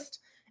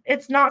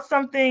 it's not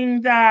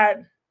something that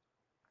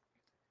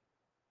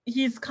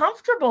he's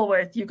comfortable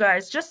with, you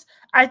guys. Just,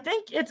 I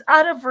think it's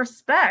out of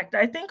respect.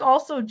 I think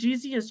also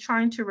Jeezy is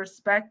trying to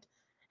respect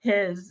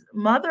his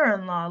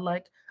mother-in-law.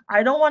 Like,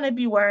 I don't want to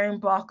be wearing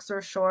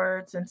boxer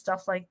shorts and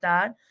stuff like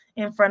that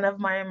in front of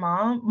my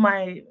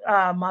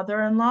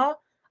mother-in-law.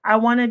 I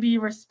want to be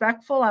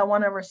respectful. I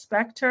want to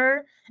respect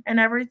her and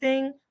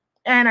everything.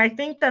 And I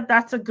think that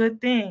that's a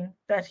good thing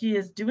that he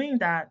is doing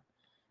that.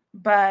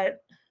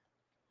 But,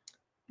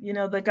 you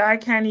know, the guy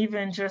can't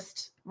even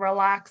just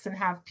relax and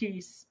have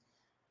peace.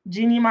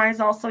 Jeannie Mai is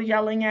also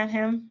yelling at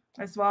him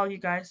as well, you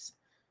guys.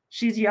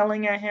 She's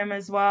yelling at him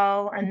as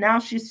well. And now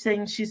she's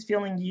saying she's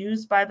feeling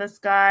used by this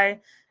guy.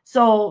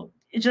 So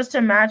just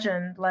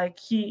imagine, like,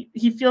 he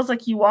feels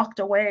like he walked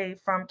away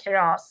from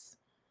chaos.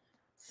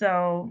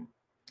 So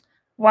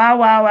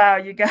wow,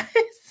 you guys.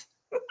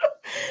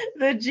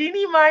 The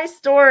Jeannie Mai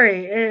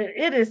story,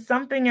 it is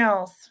something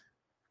else.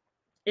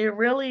 It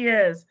really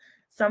is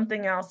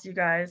something else, you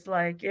guys.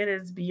 Like, it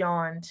is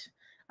beyond.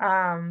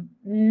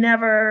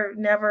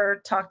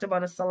 Never talked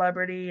about a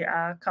celebrity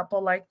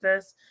couple like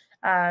this.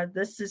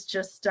 This is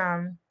just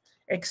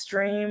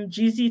extreme.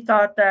 Jeezy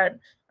thought that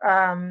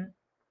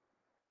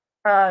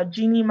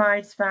Jeannie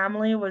Mai's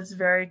family was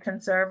very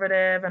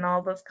conservative and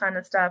all this kind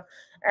of stuff.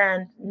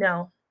 And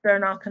no, they're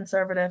not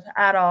conservative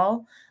at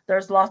all.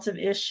 There's lots of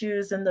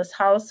issues in this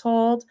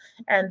household,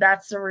 and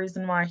that's the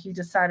reason why he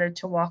decided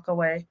to walk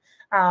away.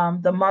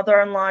 The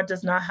mother-in-law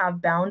does not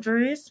have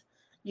boundaries.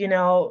 You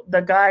know,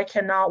 the guy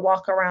cannot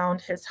walk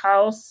around his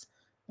house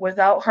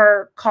without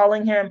her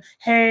calling him,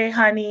 hey,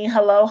 honey,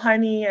 hello,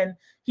 honey. And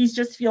he's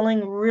just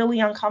feeling really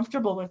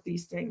uncomfortable with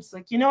these things.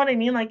 Like, you know what I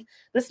mean? Like,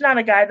 this is not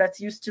a guy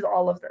that's used to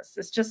all of this.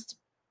 It's just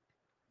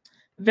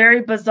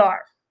very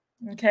bizarre.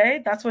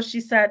 Okay, that's what she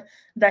said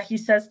that he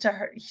says to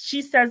her.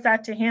 She says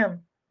that to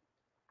him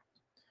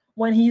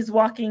when he's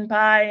walking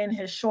by in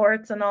his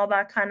shorts and all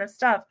that kind of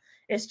stuff.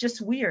 It's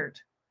just weird.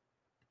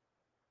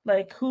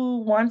 Like, who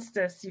wants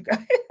this, you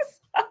guys?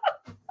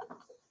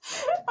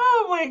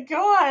 Oh my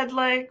God,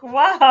 like,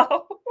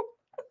 wow.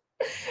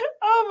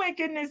 Oh my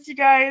goodness, you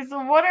guys.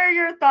 What are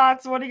your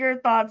thoughts? What are your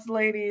thoughts,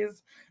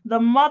 ladies? The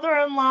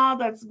mother-in-law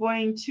that's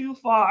going too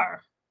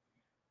far.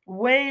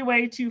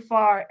 Way too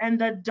far. And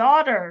the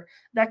daughter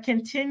that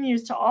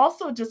continues to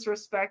also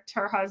disrespect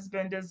her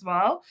husband as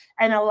well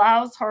and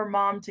allows her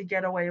mom to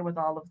get away with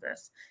all of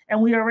this.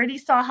 And we already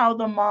saw how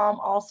the mom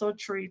also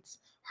treats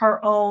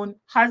her own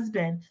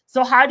husband.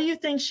 So how do you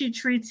think she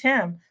treats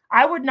him?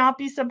 I would not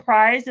be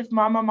surprised if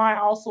Mama Mai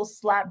also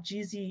slapped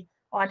Jeezy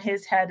on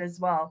his head as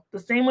well. The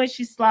same way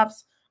she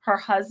slaps her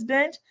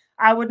husband,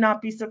 I would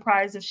not be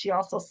surprised if she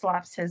also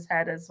slaps his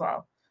head as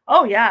well.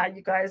 Oh, yeah,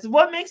 you guys.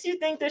 What makes you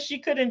think that she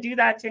couldn't do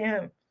that to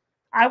him?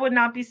 I would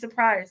not be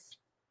surprised.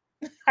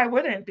 I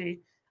wouldn't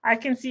be. I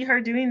can see her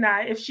doing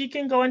that. If she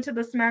can go into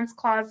this man's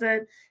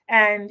closet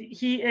and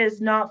he is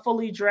not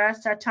fully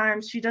dressed at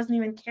times, she doesn't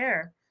even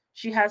care.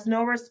 She has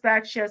no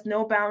respect. She has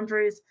no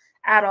boundaries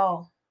at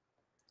all.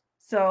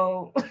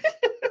 So,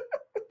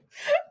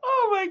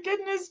 oh my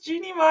goodness,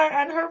 Jeannie Mai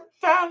and her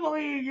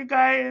family, you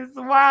guys.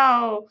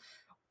 Wow.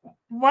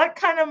 What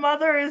kind of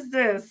mother is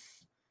this?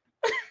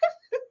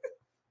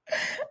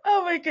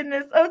 Oh my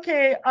goodness.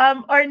 Okay.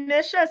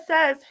 Arnisha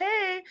says,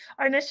 hey,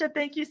 Arnisha,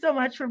 thank you so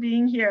much for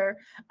being here.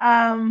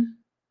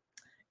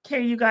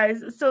 Okay, you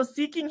guys. So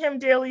Seeking Him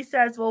Daily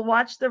says, we'll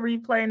watch the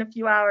replay in a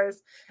few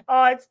hours.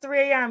 Oh, it's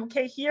 3 a.m.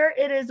 Okay, here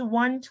it is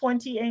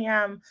 1:20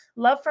 a.m.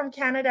 Love from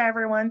Canada,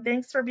 everyone.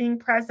 Thanks for being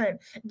present.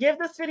 Give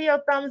this video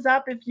a thumbs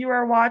up if you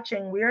are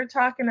watching. We are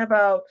talking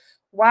about,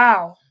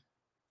 wow,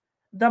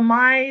 the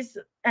MAI'S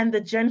and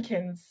the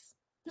Jenkins.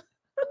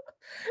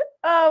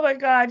 Oh my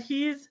God,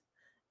 he's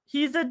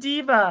a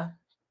diva.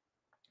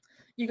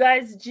 You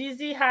guys,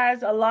 Jeezy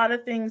has a lot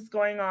of things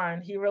going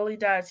on. He really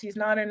does. He's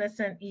not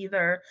innocent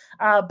either.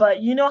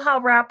 But you know how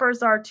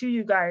rappers are too,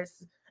 you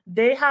guys.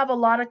 They have a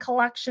lot of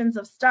collections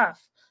of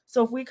stuff.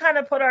 So if we kind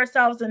of put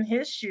ourselves in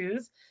his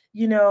shoes,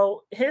 you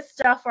know, his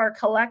stuff are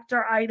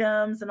collector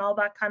items and all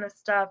that kind of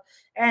stuff.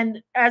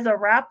 And as a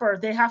rapper,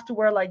 they have to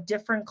wear like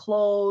different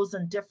clothes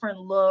and different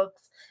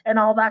looks and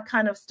all that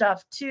kind of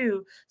stuff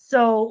too.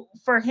 So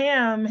for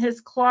him, his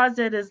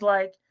closet is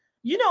like,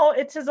 you know,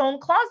 it's his own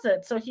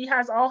closet. So he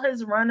has all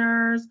his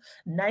runners,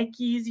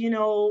 Nikes, you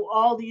know,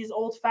 all these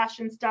old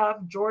fashioned stuff,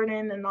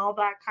 Jordan and all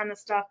that kind of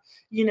stuff,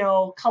 you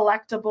know,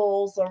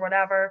 collectibles or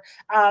whatever.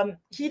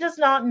 He does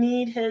not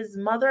need his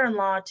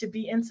mother-in-law to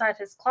be inside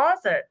his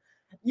closet.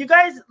 You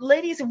guys,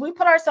 ladies, if we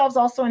put ourselves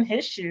also in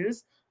his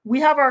shoes, we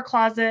have our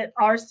closet,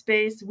 our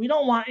space. We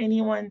don't want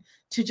anyone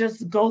to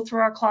just go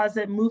through our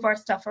closet, move our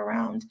stuff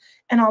around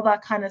and all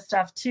that kind of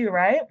stuff too,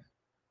 right?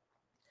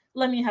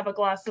 Let me have a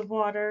glass of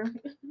water.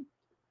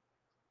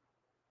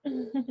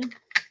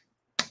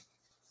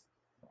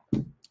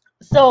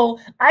 So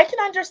I can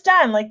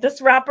understand, like,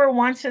 this rapper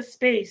wants his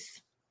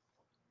space.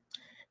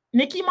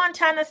 Nikki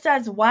Montana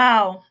says,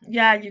 wow,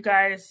 yeah, you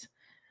guys,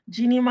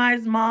 Jeannie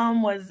Mai's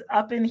mom was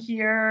up in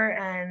here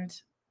and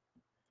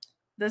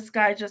this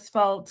guy just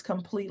felt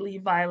completely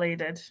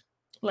violated.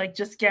 Like,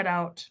 just get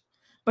out.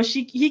 But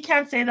he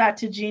can't say that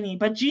to Jeannie.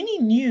 But Jeannie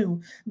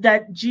knew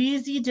that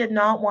Jeezy did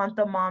not want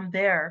the mom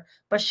there,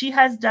 but she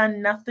has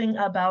done nothing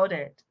about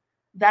it.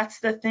 That's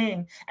the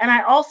thing. And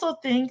I also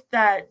think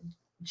that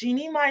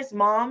Jeannie Mai's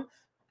mom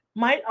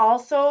might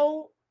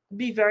also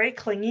be very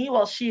clingy.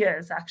 Well, she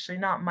is actually,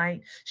 not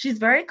might. She's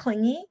very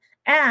clingy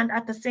And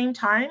at the same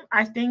time,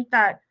 I think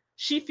that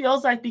she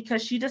feels like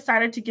because she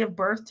decided to give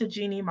birth to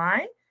Jeannie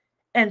Mai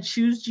and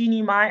choose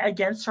Jeannie Mai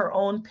against her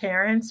own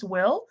parents'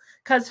 will,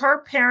 because her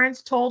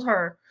parents told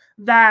her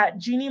that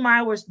Jeannie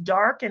Mai was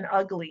dark and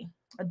ugly,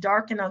 a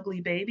dark and ugly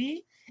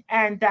baby,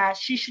 and that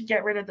she should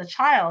get rid of the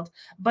child,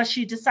 but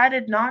she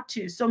decided not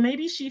to. So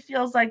maybe she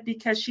feels like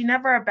because she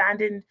never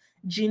abandoned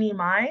Jeannie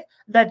Mai,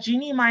 that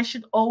Jeannie Mai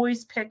should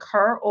always pick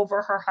her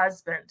over her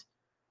husband.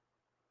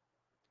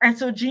 And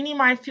so Jeannie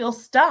Mai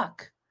feels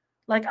stuck.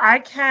 Like, I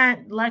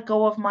can't let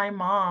go of my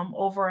mom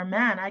over a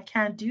man. I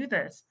can't do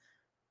this.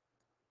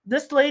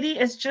 This lady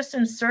is just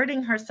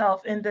inserting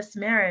herself in this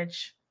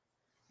marriage.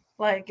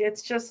 Like,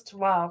 it's just,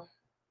 wow.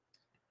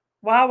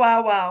 Wow,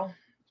 wow, wow.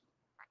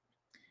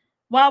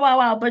 Wow, wow,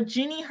 wow. But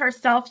Jeannie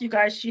herself, you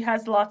guys, she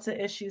has lots of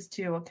issues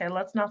too. Okay,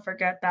 let's not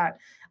forget that.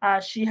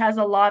 She has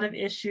a lot of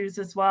issues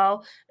as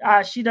well.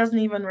 She doesn't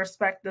even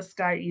respect this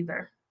guy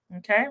either.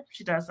 Okay,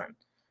 she doesn't.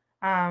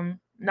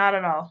 Not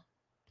at all.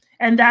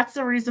 And that's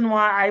the reason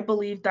why I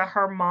believe that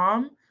her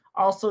mom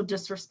also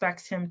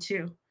disrespects him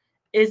too,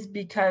 is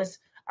because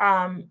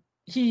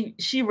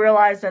she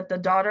realized that the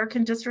daughter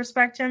can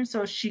disrespect him,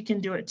 so she can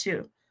do it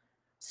too.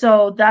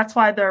 So that's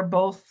why they're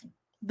both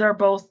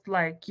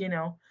like, you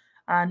know,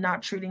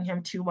 not treating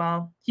him too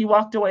well. He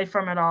walked away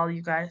from it all,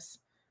 you guys.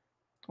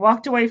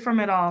 Walked away from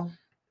it all.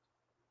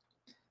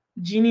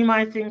 Jeannie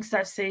Mai thinks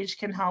that Sage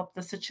can help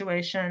the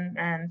situation,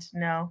 and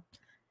no,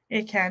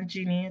 it can't,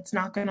 Jeannie. It's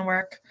not going to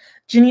work.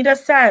 Janita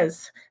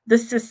says,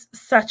 this is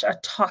such a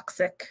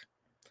toxic.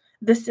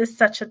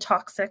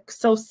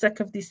 So sick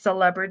of these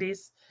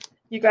celebrities.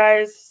 You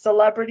guys,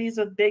 celebrities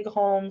with big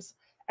homes,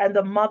 and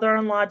the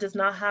mother-in-law does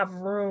not have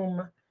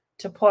room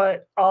to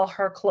put all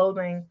her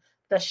clothing,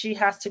 that she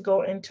has to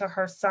go into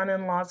her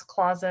son-in-law's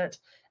closet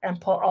and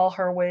put all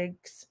her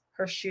wigs,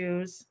 her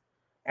shoes,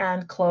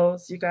 and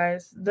clothes, you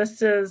guys.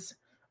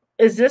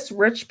 Is this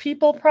rich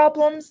people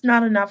problems?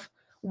 Not enough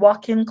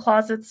walk-in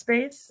closet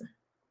space?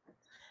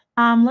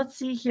 Let's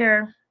see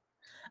here.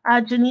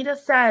 Janita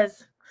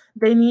says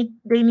they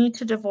need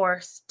to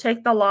divorce,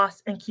 take the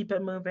loss, and keep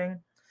it moving.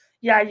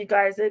 Yeah, you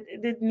guys,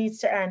 it needs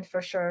to end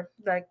for sure.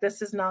 Like,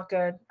 this is not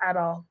good at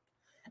all.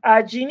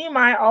 Jeannie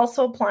Mai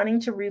also planning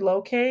to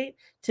relocate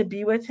to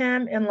be with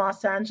him in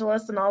Los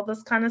Angeles and all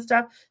this kind of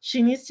stuff.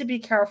 She needs to be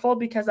careful,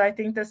 because I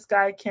think this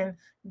guy can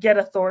get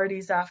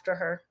authorities after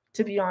her.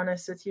 To be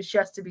honest with you, she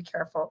has to be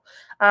careful.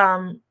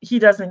 He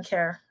doesn't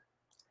care.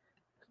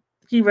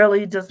 He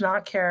really does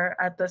not care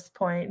at this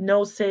point.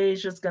 No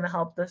Sage is going to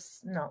help this.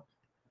 No.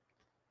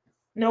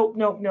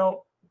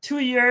 Nope. 2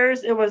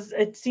 years,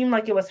 it seemed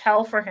like it was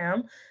hell for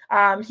him.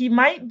 He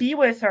might be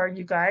with her,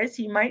 you guys.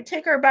 He might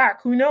take her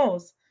back. Who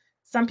knows?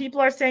 Some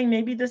people are saying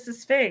maybe this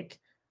is fake.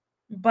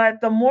 But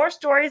the more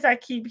stories I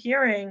keep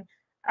hearing,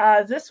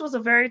 this was a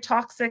very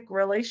toxic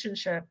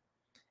relationship.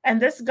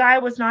 And this guy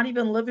was not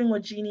even living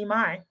with Jeannie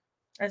Mai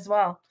as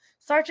well.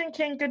 Sergeant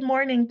King, good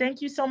morning.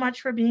 Thank you so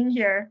much for being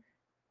here.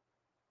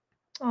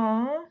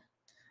 Aw.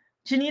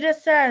 Janita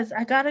says,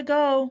 I gotta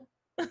go.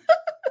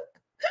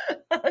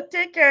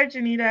 Take care,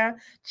 Janita.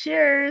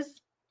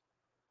 Cheers.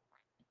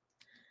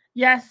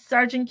 Yes,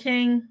 Sergeant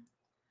King.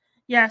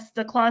 Yes,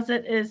 the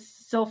closet is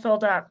so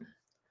filled up.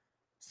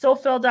 So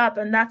filled up.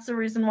 And that's the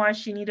reason why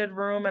she needed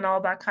room and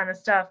all that kind of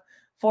stuff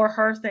for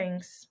her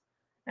things,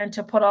 and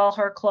to put all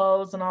her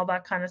clothes and all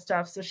that kind of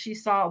stuff. So she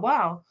saw,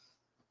 wow,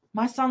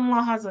 my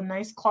son-in-law has a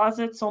nice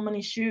closet, so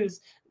many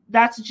shoes.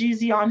 That's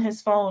Jeezy on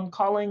his phone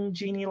calling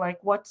Jeannie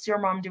like, what's your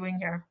mom doing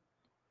here?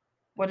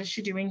 What is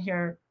she doing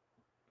here?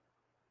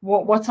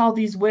 What's all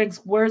these wigs?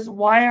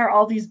 Why are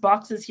all these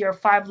boxes here?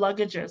 5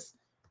 luggages.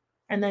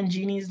 And then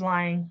Jeannie's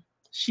lying.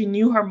 She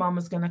knew her mom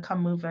was going to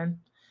come move in.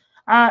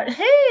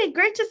 Hey,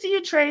 great to see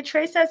you, Trey.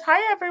 Trey says,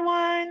 hi,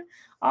 everyone.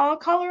 Oh,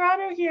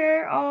 Colorado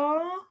here.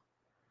 Oh.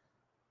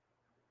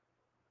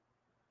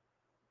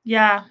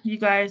 Yeah, you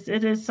guys,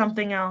 it is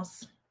something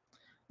else.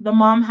 The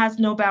mom has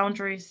no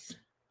boundaries.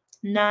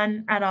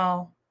 None at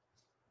all.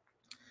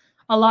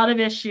 A lot of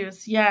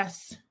issues.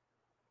 Yes.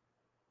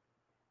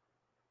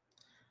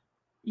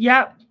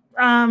 Yep.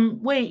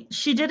 Wait,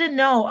 she didn't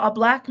know a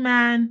black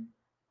man.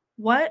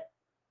 What?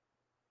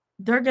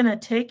 They're going to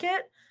take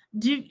it?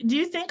 Do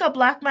you think a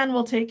black man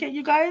will take it,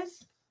 you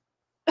guys?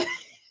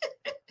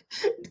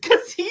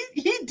 Because he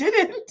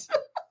didn't.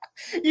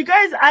 You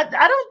guys, I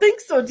don't think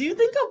so. Do you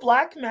think a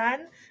black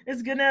man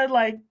is going to,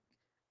 like,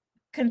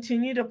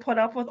 continue to put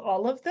up with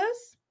all of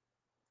this?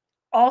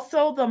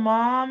 Also, the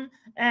mom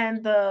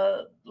and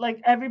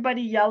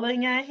everybody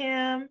yelling at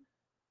him.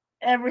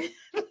 Everybody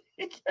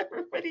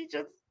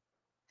just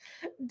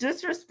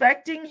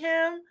disrespecting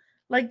him.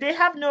 Like, they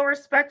have no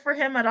respect for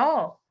him at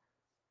all.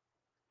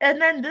 And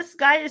then this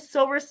guy is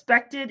so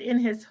respected in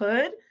his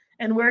hood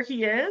and where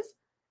he is.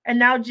 And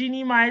now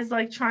Jeannie Mai is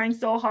like trying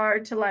so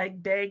hard to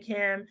like beg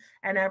him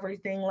and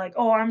everything. Like,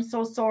 oh, I'm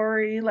so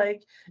sorry.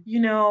 Like, you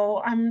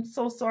know, I'm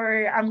so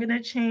sorry. I'm going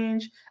to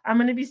change. I'm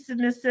going to be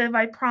submissive.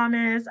 I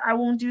promise. I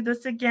won't do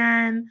this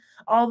again.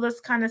 All this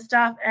kind of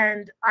stuff.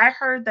 And I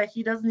heard that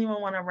he doesn't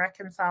even want to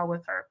reconcile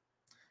with her.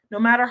 No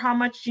matter how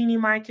much Jeannie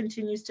Mai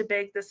continues to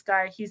beg this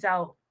guy, he's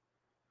out.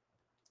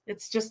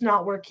 It's just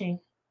not working.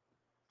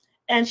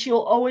 And she'll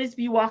always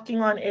be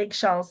walking on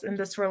eggshells in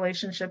this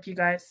relationship, you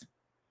guys.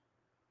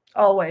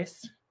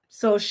 Always.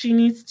 So she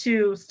needs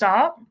to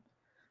stop,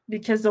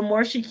 because the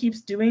more she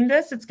keeps doing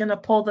this, it's going to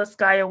pull this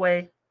guy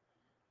away.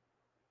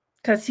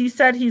 Because he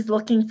said he's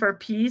looking for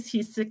peace.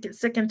 He's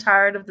sick and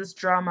tired of this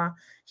drama.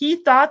 He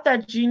thought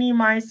that Jeannie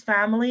Mai's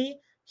family,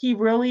 he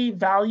really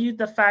valued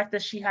the fact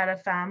that she had a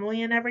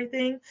family and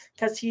everything,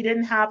 because he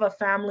didn't have a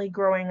family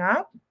growing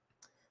up.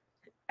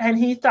 And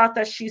he thought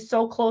that she's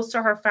so close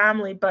to her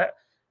family. But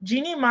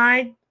Jeannie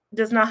Mai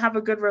does not have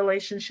a good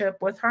relationship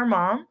with her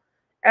mom.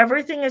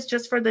 Everything is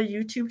just for the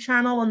YouTube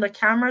channel. When the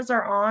cameras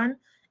are on,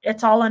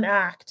 it's all an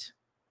act.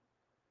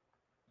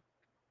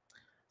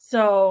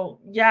 So,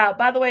 yeah,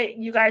 by the way,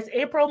 you guys,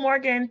 April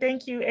Morgan,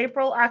 thank you.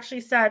 April actually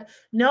said,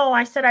 no,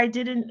 I said I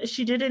didn't.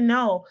 She didn't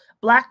know.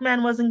 Black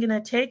man wasn't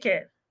going to take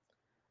it.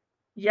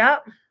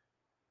 Yep.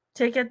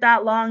 Take it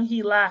that long,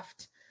 he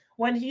left.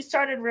 When he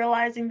started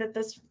realizing that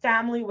this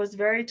family was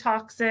very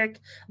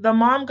toxic, the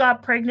mom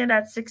got pregnant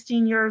at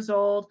 16 years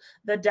old.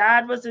 The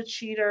dad was a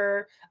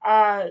cheater.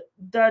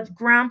 The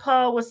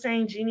grandpa was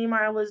saying Jeannie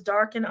Mai was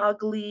dark and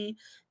ugly.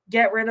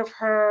 Get rid of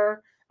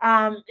her.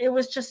 It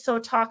was just so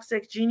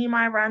toxic. Jeannie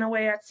Mai ran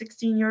away at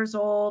 16 years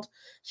old.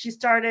 She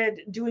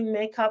started doing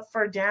makeup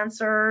for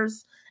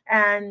dancers,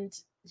 and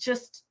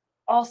just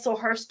also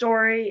her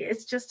story.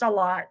 It's just a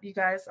lot, you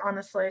guys,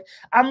 honestly.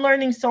 I'm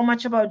learning so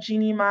much about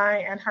Jeannie Mai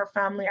and her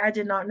family. I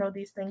did not know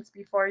these things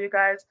before, you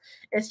guys.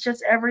 It's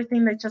just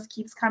everything that just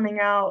keeps coming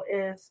out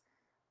is,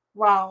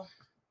 wow.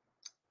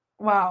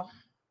 Wow.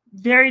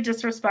 Very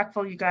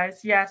disrespectful, you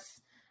guys.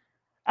 Yes.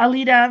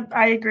 Alita,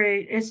 I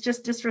agree. It's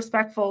just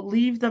disrespectful.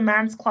 Leave the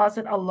man's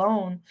closet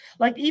alone.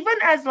 Like, even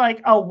as like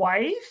a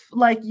wife,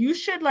 like, you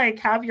should like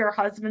have your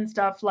husband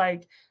stuff.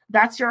 Like,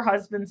 that's your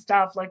husband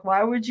stuff. Like,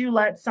 why would you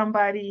let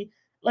somebody,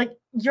 like,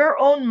 your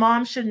own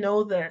mom should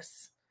know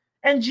this.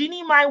 And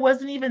Jeannie Mai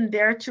wasn't even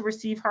there to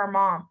receive her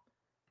mom.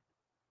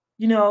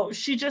 You know,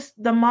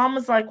 the mom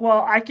was like,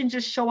 well, I can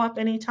just show up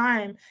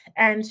anytime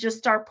and just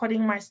start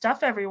putting my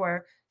stuff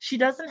everywhere. She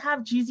doesn't have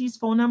Jeezy's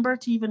phone number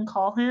to even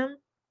call him.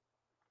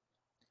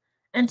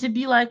 And to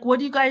be like, what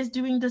are you guys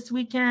doing this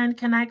weekend?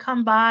 Can I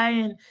come by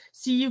and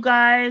see you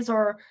guys?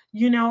 Or,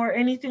 you know, or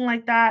anything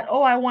like that.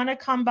 Oh, I want to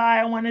come by.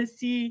 I want to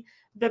see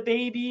the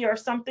baby or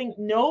something.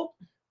 Nope.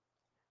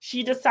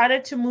 She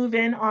decided to move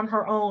in on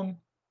her own.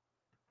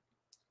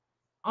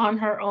 On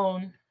her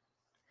own.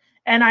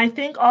 And I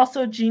think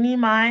also Jeannie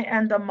Mai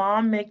and the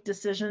mom make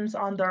decisions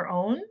on their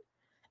own.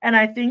 And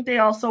I think they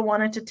also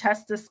wanted to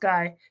test this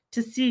guy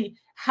to see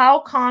how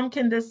calm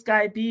can this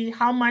guy be?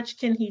 How much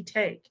can he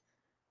take?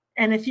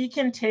 And if he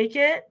can take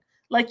it,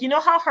 like, you know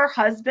how her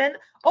husband,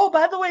 oh,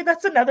 by the way,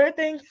 that's another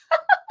thing.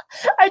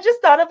 I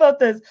just thought about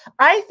this.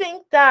 I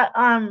think that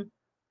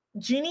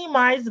Jeannie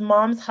Mai's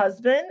mom's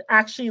husband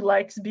actually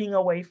likes being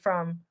away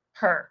from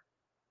her,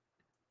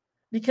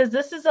 because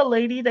this is a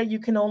lady that you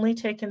can only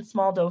take in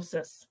small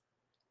doses.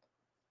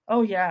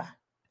 Oh, yeah.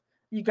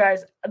 You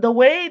guys, the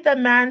way the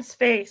man's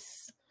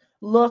face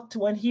looked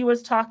when he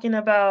was talking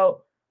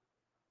about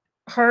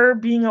her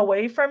being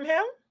away from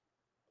him,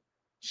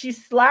 she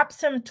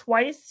slaps him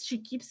twice. She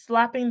keeps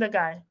slapping the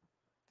guy.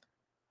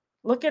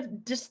 Look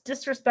at just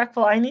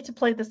disrespectful. I need to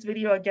play this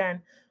video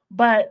again.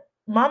 But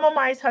Mama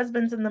Mai's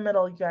husband's in the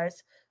middle, you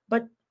guys.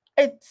 But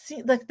it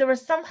seemed like there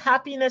was some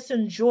happiness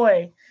and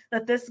joy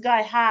that this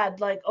guy had.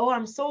 Like, oh,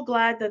 I'm so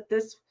glad that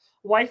this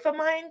wife of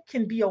mine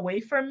can be away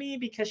from me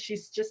because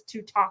she's just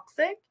too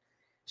toxic.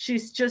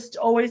 She's just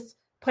always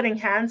putting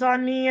hands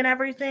on me and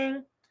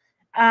everything.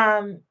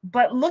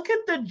 But look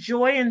at the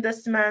joy in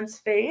this man's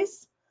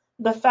face.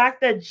 The fact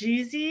that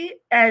Jeezy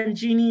and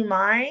Jeannie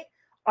Mai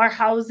are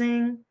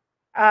housing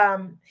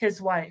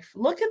his wife.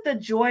 Look at the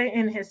joy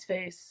in his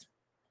face.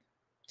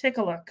 Take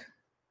a look.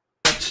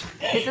 This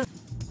is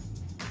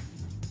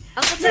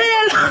say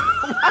hello.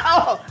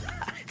 Wow.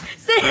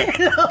 Say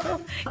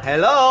hello.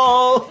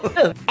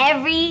 Hello.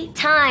 Every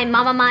time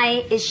Mama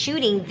Mai is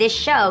shooting this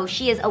show,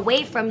 she is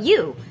away from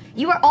you.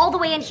 You are all the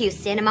way in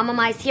Houston, and Mama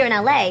Mai's here in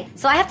LA.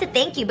 So I have to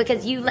thank you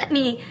because you let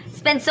me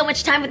spend so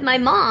much time with my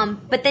mom,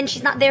 but then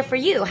she's not there for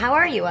you. How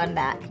are you on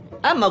that?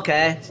 I'm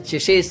okay.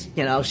 She's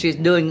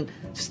doing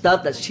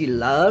stuff that she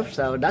loves,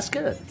 so that's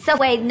good. So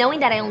wait, knowing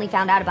that I only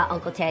found out about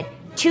Uncle Ted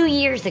 2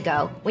 years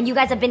ago, when you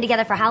guys have been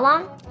together for how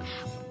long?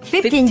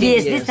 15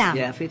 years this time.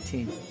 Yeah,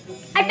 15.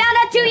 I found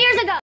out 2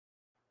 years ago.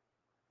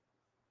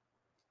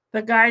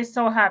 The guy's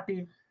so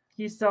happy.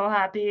 He's so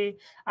happy.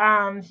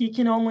 He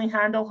can only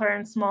handle her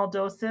in small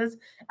doses.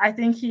 I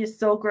think he is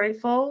so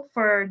grateful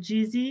for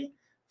Jeezy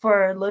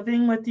for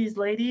living with these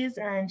ladies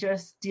and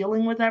just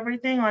dealing with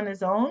everything on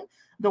his own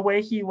the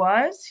way he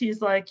was. He's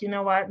like, you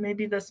know what,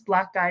 maybe this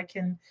black guy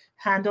can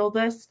handle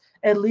this.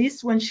 At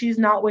least when she's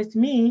not with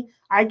me,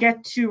 I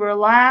get to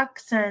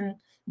relax and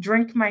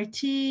drink my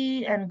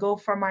tea and go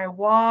for my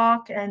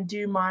walk and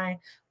do my,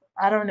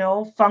 I don't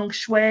know, feng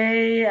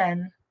shui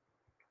and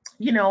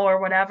or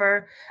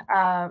whatever.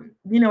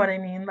 You know what I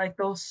mean? Like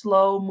those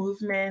slow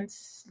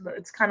movements.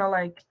 It's kind of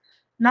like,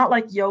 not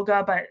like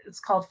yoga, but it's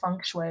called feng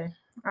shui.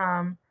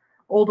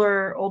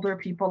 Older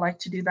people like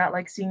to do that,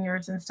 like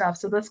seniors and stuff.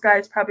 So this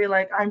guy's probably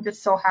like, I'm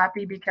just so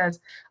happy because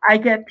I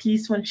get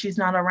peace when she's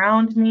not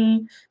around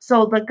me.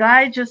 So the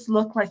guy just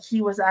looked like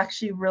he was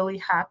actually really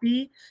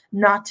happy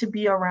not to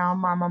be around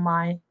Mama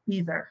Mai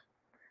either.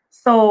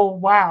 So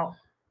wow.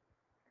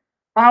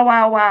 Wow,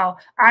 wow, wow.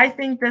 I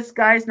think this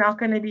guy's not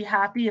going to be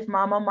happy if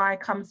Mama Mai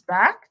comes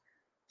back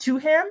to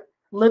him,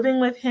 living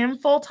with him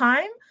full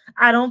time.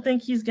 I don't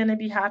think he's going to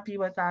be happy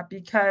with that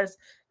because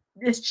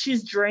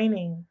she's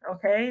draining,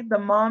 okay? The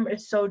mom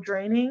is so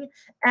draining.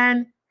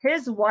 And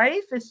his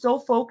wife is so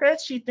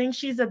focused, she thinks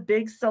she's a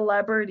big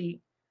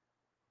celebrity.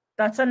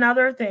 That's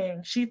another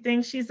thing. She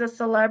thinks she's a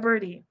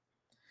celebrity.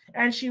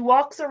 And she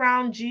walks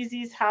around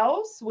Jeezy's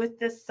house with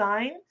this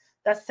sign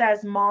that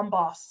says Mom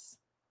Boss.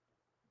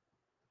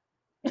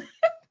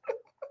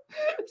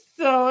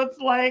 So it's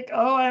like,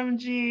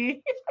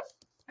 OMG.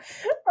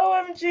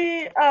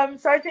 OMG.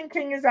 Sergeant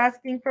King is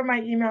asking for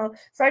my email.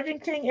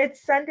 Sergeant King,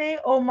 it's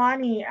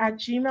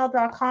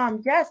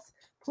sundayomony@gmail.com. Yes,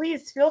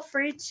 please feel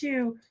free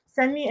to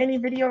send me any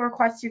video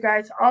requests, you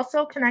guys.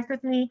 Also connect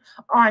with me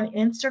on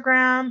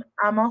Instagram.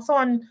 I'm also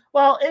on,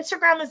 well,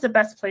 Instagram is the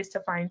best place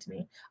to find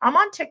me. I'm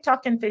on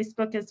TikTok and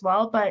Facebook as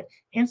well, but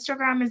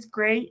Instagram is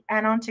great.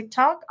 And on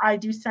TikTok, I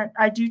do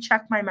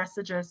check my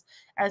messages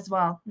as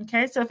well.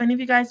 Okay, so if any of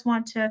you guys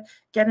want to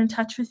get in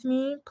touch with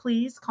me,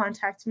 please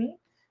contact me.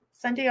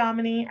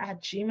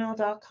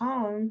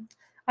 sundayomony@gmail.com.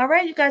 All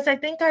right, you guys, I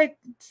think I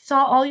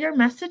saw all your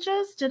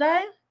messages. Did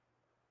I?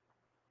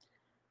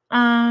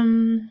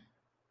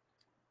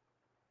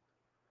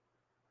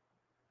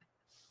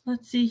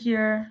 Let's see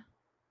here.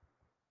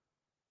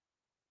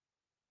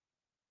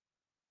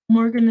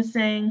 Morgan is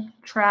saying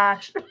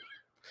trash.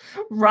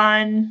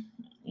 Run.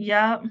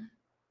 Yep.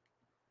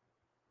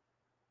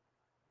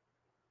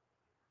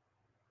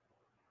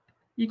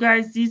 You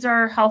guys, these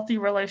are healthy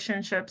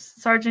relationships.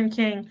 Sergeant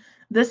King,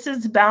 this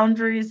is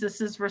boundaries.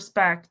 This is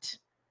respect.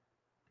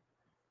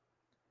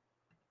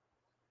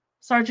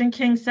 Sergeant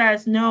King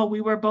says, no,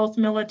 we were both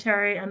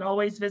military and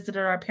always visited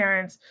our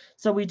parents,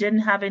 so we didn't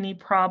have any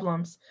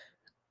problems.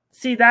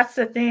 See, that's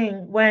the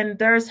thing. When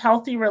there's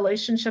healthy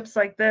relationships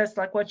like this,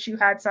 like what you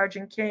had,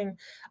 Sergeant King,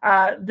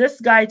 this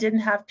guy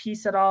didn't have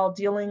peace at all,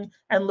 dealing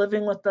and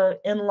living with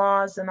the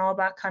in-laws and all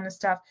that kind of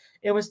stuff.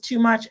 It was too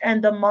much,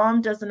 and the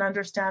mom doesn't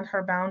understand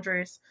her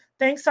boundaries.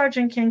 Thanks,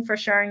 Sergeant King, for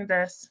sharing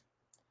this.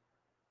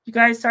 You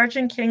guys,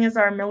 Sergeant King is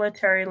our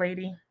military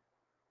lady.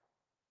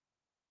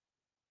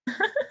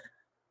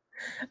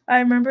 I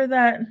remember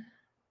that.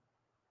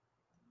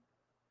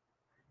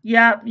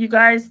 Yeah, you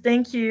guys,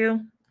 thank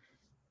you.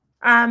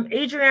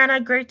 Adriana,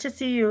 great to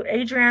see you.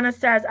 Adriana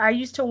says, I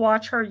used to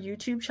watch her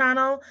YouTube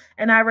channel,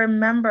 and I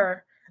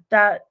remember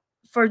that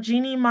for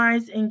Jeannie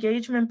Mai's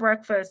engagement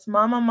breakfast,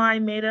 Mama Mai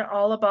made it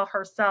all about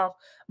herself.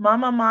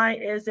 Mama Mai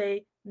is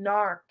a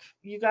narc.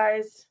 You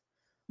guys,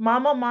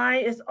 Mama Mai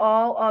is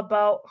all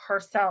about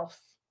herself.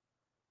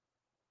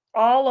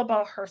 All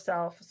about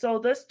herself. So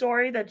this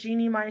story that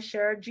Jeannie Mai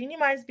shared, Jeannie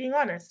Mai is being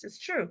honest. It's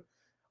true.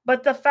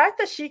 But the fact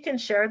that she can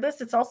share this,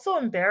 it's also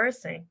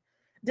embarrassing.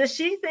 Does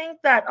she think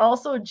that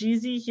also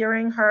Jeezy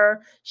hearing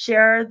her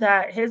share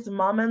that his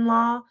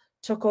mom-in-law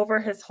took over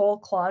his whole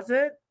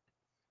closet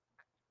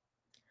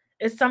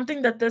is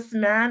something that this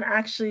man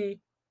actually,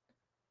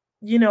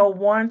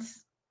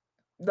 wants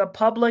the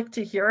public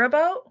to hear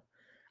about?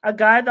 A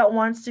guy that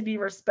wants to be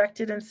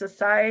respected in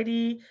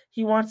society.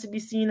 He wants to be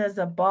seen as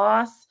a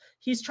boss.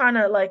 He's trying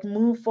to like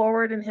move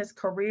forward in his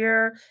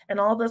career and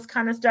all this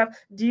kind of stuff.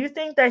 Do you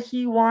think that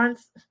he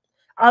wants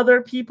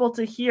other people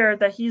to hear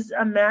that he's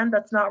a man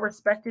that's not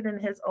respected in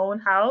his own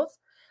house,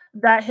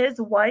 that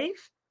his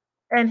wife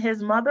and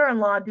his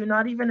mother-in-law do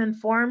not even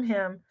inform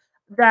him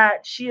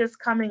that she is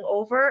coming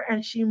over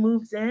and she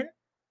moves in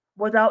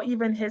without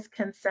even his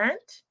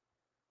consent?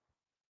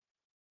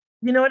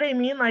 You know what I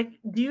mean? Like,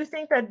 do you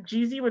think that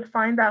Jeezy would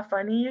find that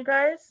funny, you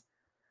guys?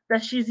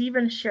 That she's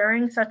even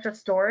sharing such a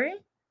story?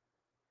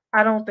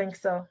 I don't think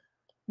so.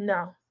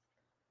 No.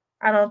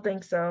 I don't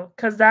think so,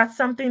 because that's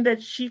something that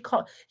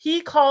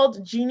he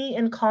called Jeannie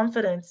in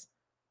confidence.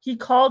 He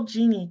called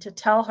Jeannie to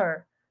tell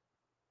her,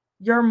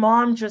 your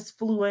mom just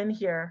flew in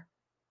here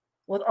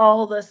with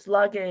all this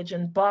luggage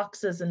and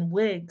boxes and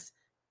wigs,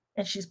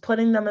 and she's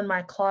putting them in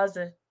my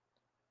closet.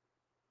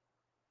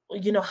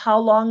 How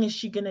long is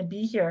she going to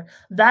be here?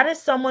 That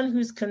is someone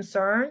who's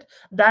concerned.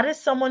 That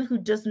is someone who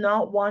does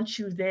not want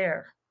you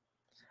there.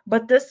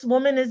 But this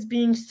woman is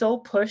being so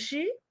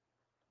pushy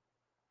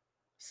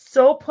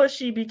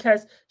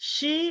because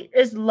she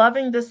is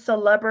loving this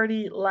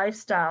celebrity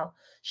lifestyle.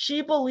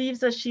 She believes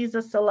that she's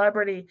a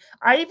celebrity.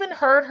 I even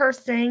heard her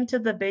saying to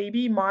the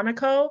baby,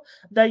 Monaco,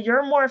 that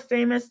you're more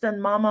famous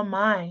than Mama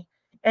Mai,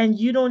 and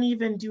you don't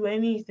even do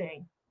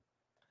anything.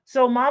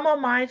 So Mama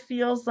Mai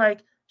feels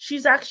like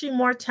she's actually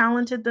more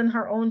talented than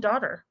her own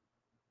daughter.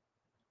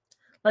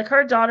 Like,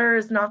 her daughter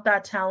is not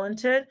that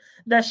talented,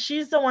 that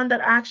she's the one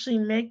that actually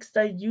makes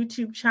the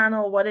YouTube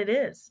channel what it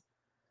is.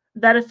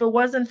 That if it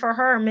wasn't for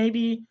her,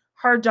 maybe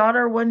her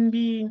daughter wouldn't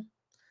be,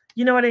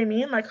 you know what I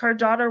mean? Like, her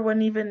daughter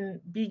wouldn't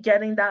even be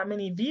getting that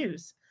many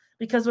views.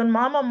 Because when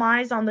Mama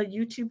Mai's on the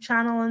YouTube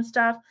channel and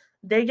stuff,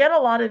 they get a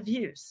lot of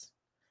views.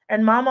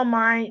 And Mama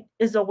Mai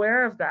is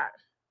aware of that.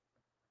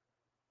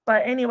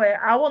 But anyway,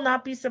 I will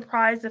not be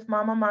surprised if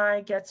Mama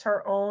Mai gets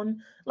her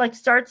own, like,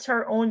 starts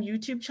her own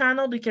YouTube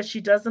channel, because she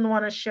doesn't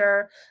want to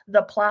share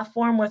the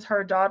platform with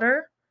her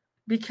daughter,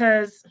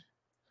 because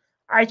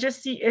I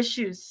just see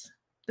issues.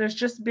 There's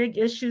just big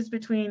issues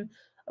between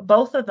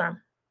both of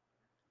them.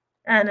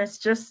 And it's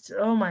just,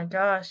 oh my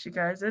gosh, you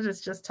guys, it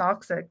is just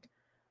toxic.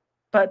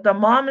 But the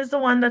mom is the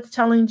one that's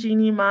telling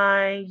Jeannie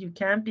Mai, you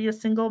can't be a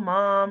single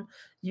mom.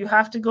 You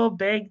have to go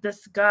beg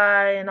this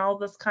guy and all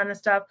this kind of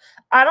stuff.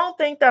 I don't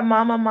think that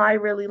Mama Mai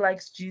really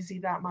likes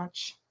Jeezy that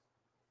much.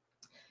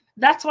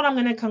 That's what I'm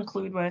going to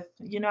conclude with.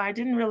 You know, I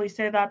didn't really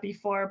say that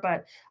before,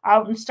 but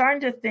I'm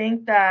starting to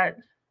think that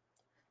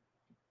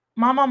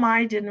Mama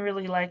Mai didn't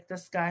really like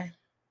this guy.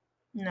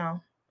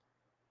 No.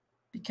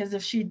 Because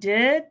if she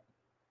did,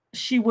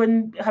 she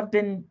wouldn't have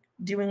been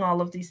doing all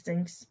of these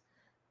things.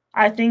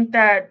 I think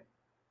that,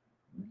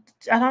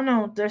 I don't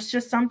know, there's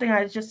just something,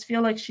 I just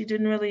feel like she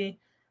didn't really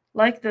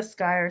like this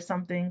guy or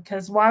something,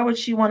 because why would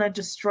she want to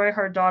destroy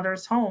her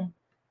daughter's home,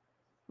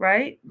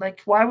 right?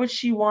 Like, why would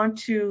she want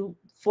to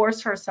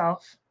force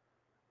herself?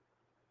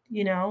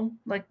 You know,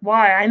 like,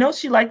 why? I know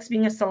she likes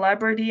being a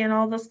celebrity and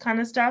all this kind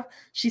of stuff.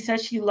 She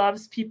says she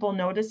loves people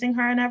noticing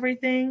her and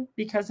everything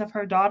because of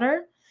her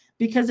daughter.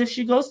 Because if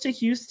she goes to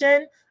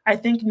Houston, I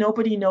think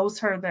nobody knows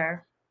her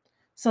there.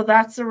 So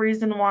that's the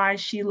reason why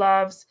she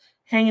loves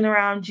hanging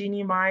around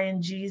Jeannie Mai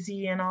and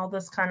Jeezy and all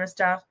this kind of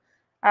stuff,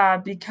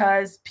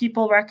 because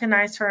people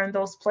recognize her in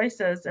those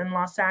places. In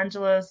Los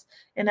Angeles,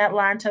 in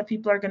Atlanta,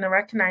 people are going to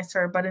recognize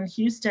her. But in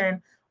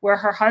Houston, where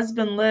her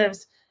husband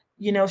lives,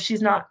 you know,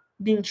 she's not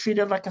being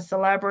treated like a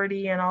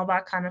celebrity and all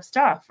that kind of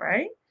stuff,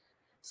 right?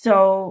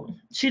 So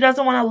she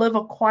doesn't want to live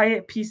a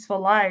quiet, peaceful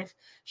life.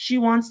 She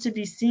wants to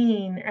be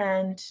seen,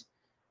 and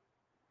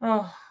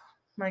oh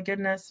my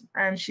goodness.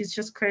 And she's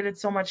just created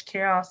so much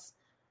chaos.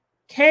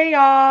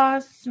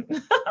 Chaos.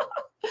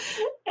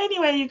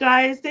 Anyway, you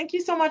guys, thank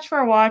you so much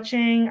for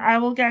watching. I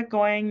will get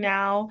going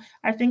now.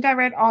 I think I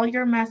read all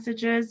your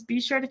messages. Be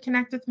sure to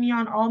connect with me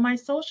on all my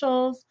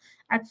socials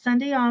at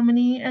Sunday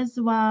Omony as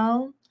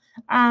well.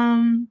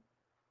 And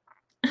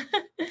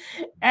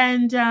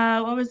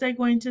what was I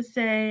going to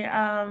say?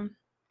 I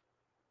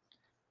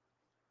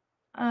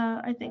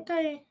think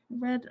I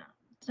read,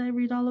 did I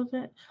read all of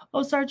it?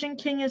 Oh, Sergeant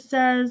King, it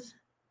says,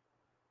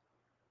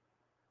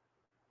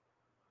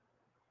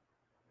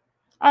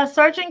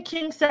 Sergeant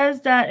King says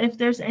that if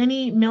there's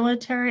any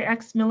military,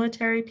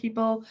 ex-military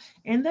people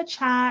in the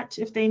chat,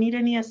 if they need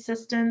any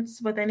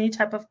assistance with any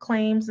type of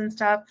claims and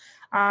stuff,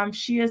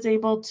 she is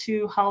able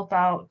to help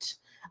out.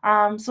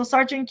 So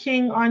Sergeant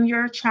King, on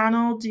your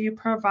channel, do you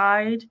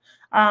provide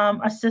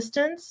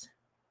assistance?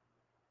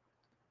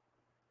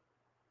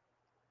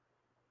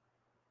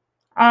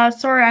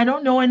 Sorry, I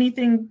don't know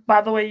anything,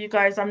 by the way, you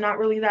guys. I'm not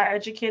really that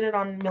educated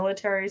on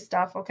military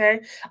stuff,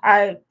 okay?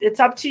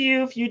 It's up to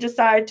you if you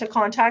decide to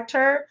contact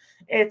her.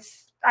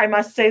 I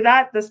must say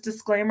that, this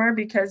disclaimer,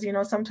 because, you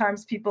know,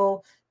 sometimes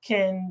people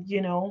can,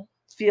 you know,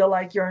 feel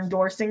like you're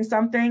endorsing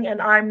something,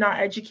 and I'm not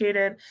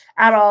educated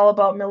at all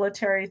about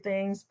military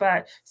things.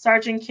 But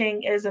Sergeant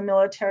King is a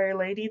military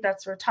lady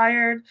that's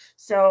retired.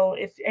 So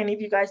if any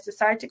of you guys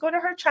decide to go to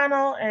her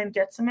channel and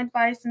get some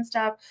advice and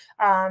stuff,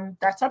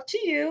 that's up to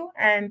you,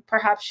 and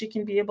perhaps she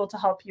can be able to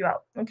help you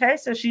out. Okay,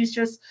 so she's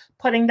just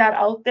putting that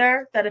out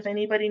there, that if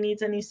anybody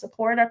needs any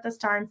support at this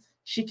time,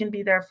 she can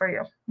be there for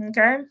you.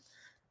 Okay.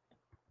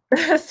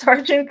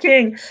 Sergeant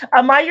King,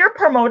 am I your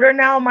promoter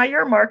now? Am I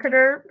your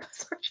marketer?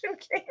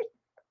 Sergeant King.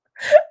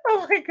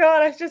 Oh my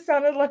God, I just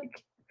sounded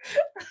like,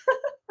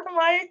 am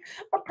I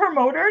a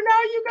promoter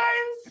now, you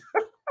guys?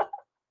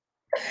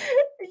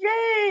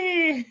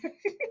 Yay.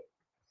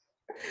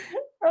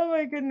 Oh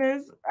my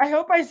goodness. I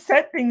hope I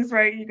said things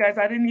right, you guys.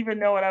 I didn't even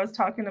know what I was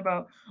talking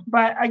about.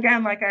 But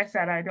again, like I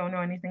said, I don't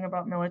know anything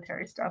about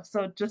military stuff.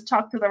 So just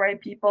talk to the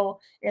right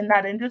people in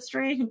that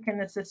industry who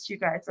can assist you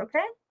guys,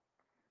 okay?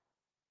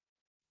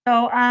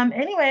 So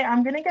anyway,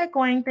 I'm going to get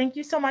going. Thank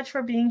you so much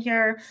for being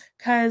here,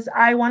 because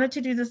I wanted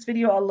to do this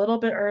video a little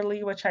bit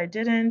early, which I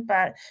didn't,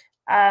 but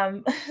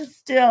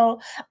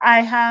still, I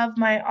have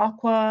my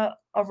aqua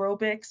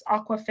aerobics,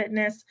 aqua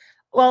fitness.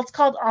 Well, it's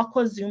called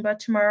aqua Zumba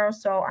tomorrow,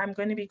 so I'm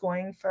going to be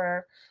going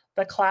for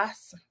the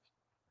class.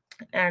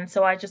 And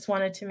so I just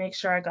wanted to make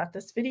sure I got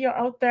this video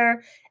out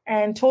there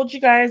and told you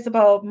guys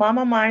about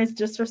Mama Mai's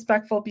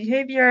disrespectful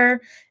behavior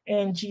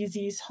in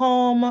Jeezy's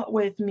home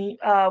with me,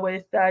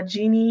 with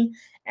Jeannie.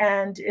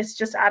 And it's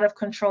just out of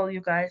control, you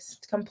guys.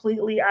 It's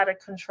completely out of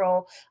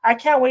control. I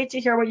can't wait to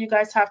hear what you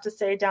guys have to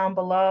say down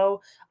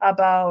below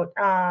about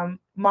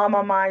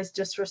Mama Mai's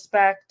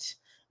disrespect,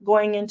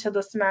 going into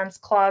this man's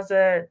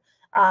closet,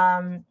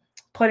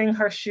 putting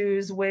her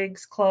shoes,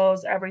 wigs,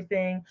 clothes,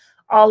 everything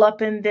all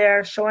up in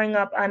there, showing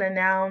up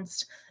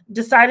unannounced,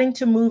 deciding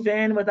to move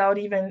in without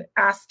even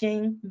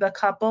asking the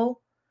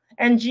couple.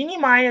 And Jeannie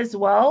Mai as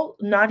well,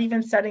 not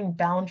even setting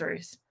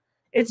boundaries.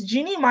 It's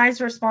Jeannie Mai's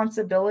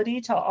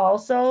responsibility to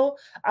also,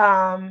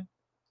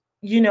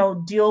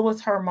 deal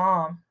with her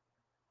mom.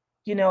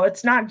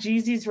 It's not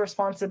Jeezy's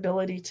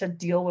responsibility to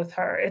deal with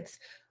her. It's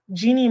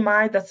Jeannie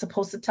Mai that's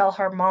supposed to tell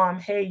her mom,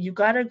 hey, you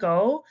got to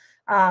go.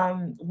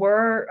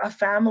 We're a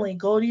family.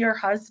 Go to your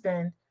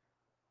husband.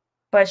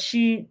 But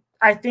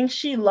I think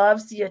she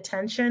loves the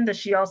attention that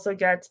she also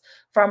gets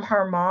from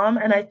her mom.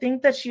 And I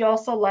think that she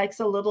also likes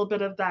a little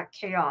bit of that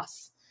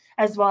chaos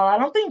as well. I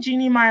don't think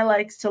Jeannie Mai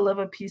likes to live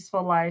a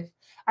peaceful life.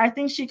 I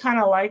think she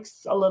kind of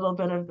likes a little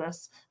bit of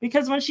this,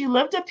 because when she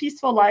lived a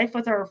peaceful life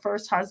with her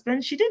first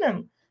husband, she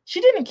didn't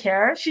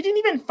care. She didn't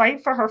even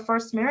fight for her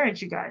first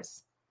marriage, you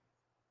guys.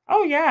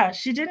 Oh yeah,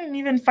 she didn't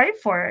even fight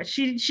for it.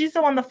 She's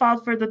the one that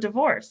filed for the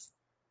divorce.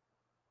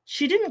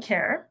 She didn't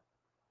care.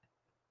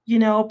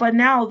 But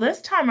now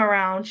this time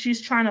around, she's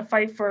trying to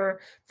fight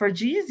for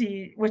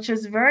Jeezy, which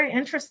is very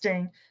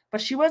interesting. But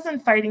she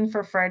wasn't fighting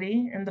for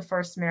Freddie in the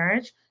first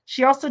marriage.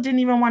 She also didn't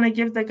even want to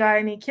give the guy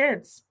any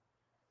kids.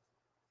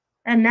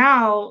 And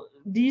now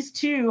these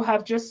two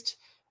have just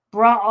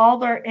brought all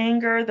their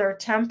anger, their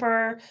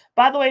temper.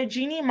 By the way,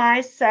 Jeannie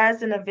Mai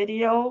says in a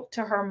video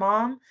to her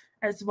mom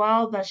as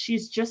well that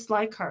she's just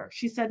like her.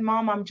 She said,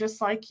 Mom, I'm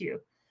just like you.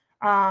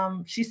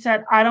 She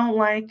said, I don't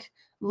like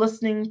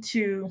listening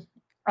to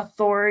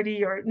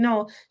authority, or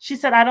no, she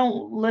said, I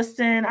don't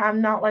listen.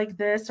 I'm not like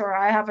this, or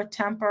I have a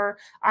temper.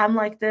 I'm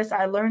like this.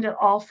 I learned it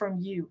all from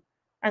you.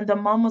 And the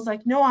mom was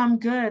like, no, I'm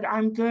good.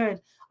 I'm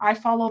good. I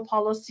follow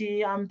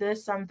policy. I'm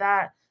this, I'm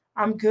that.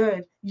 I'm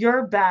good.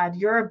 You're bad.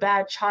 You're a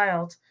bad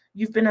child.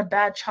 You've been a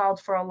bad child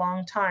for a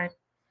long time.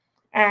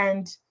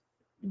 And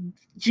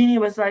Jeannie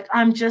was like,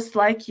 I'm just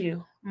like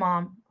you,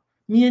 Mom.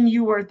 Me and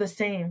you were the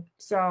same.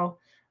 So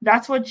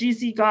that's what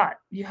Jeezy got.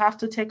 You have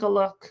to take a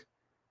look.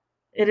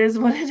 It is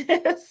what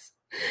it is.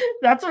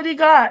 That's what he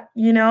got,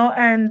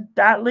 and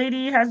that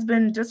lady has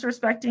been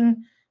disrespecting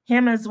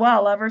him as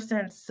well ever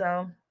since.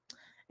 So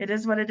it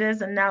is what it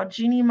is. And now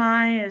Jeannie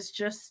Mai is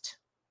just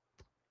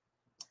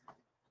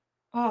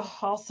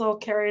also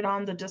carried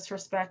on the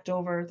disrespect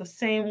over the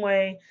same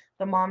way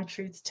the mom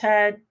treats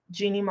Ted.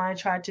 Jeannie Mai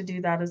tried to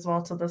do that as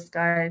well to this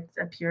guy, it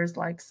appears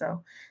like.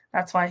 So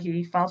that's why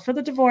he filed for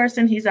the divorce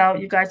and he's out,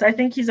 you guys. I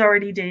think he's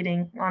already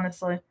dating,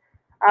 honestly.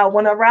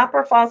 When a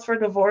rapper files for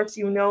divorce,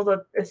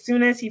 that as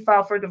soon as he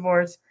filed for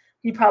divorce,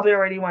 he probably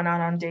already went out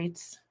on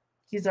dates.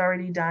 He's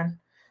already done.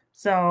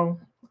 So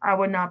I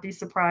would not be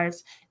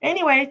surprised.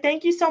 Anyway,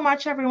 thank you so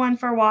much, everyone,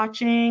 for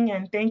watching.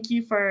 And thank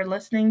you for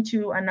listening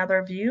to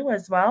another view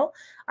as well.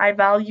 I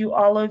value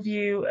all of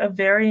you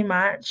very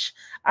much.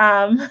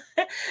 And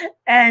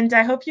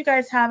I hope you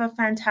guys have a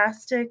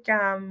fantastic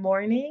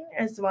morning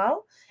as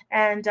well.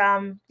 And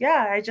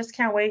I just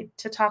can't wait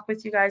to talk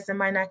with you guys in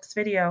my next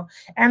video.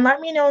 And let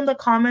me know in the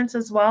comments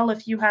as well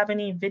if you have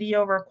any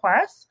video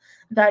requests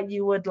that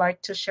you would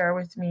like to share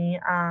with me.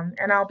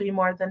 And I'll be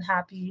more than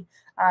happy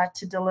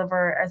to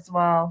deliver as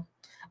well.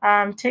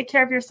 Take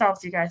care of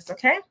yourselves, you guys,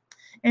 okay?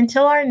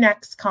 Until our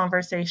next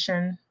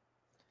conversation.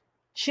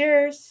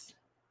 Cheers.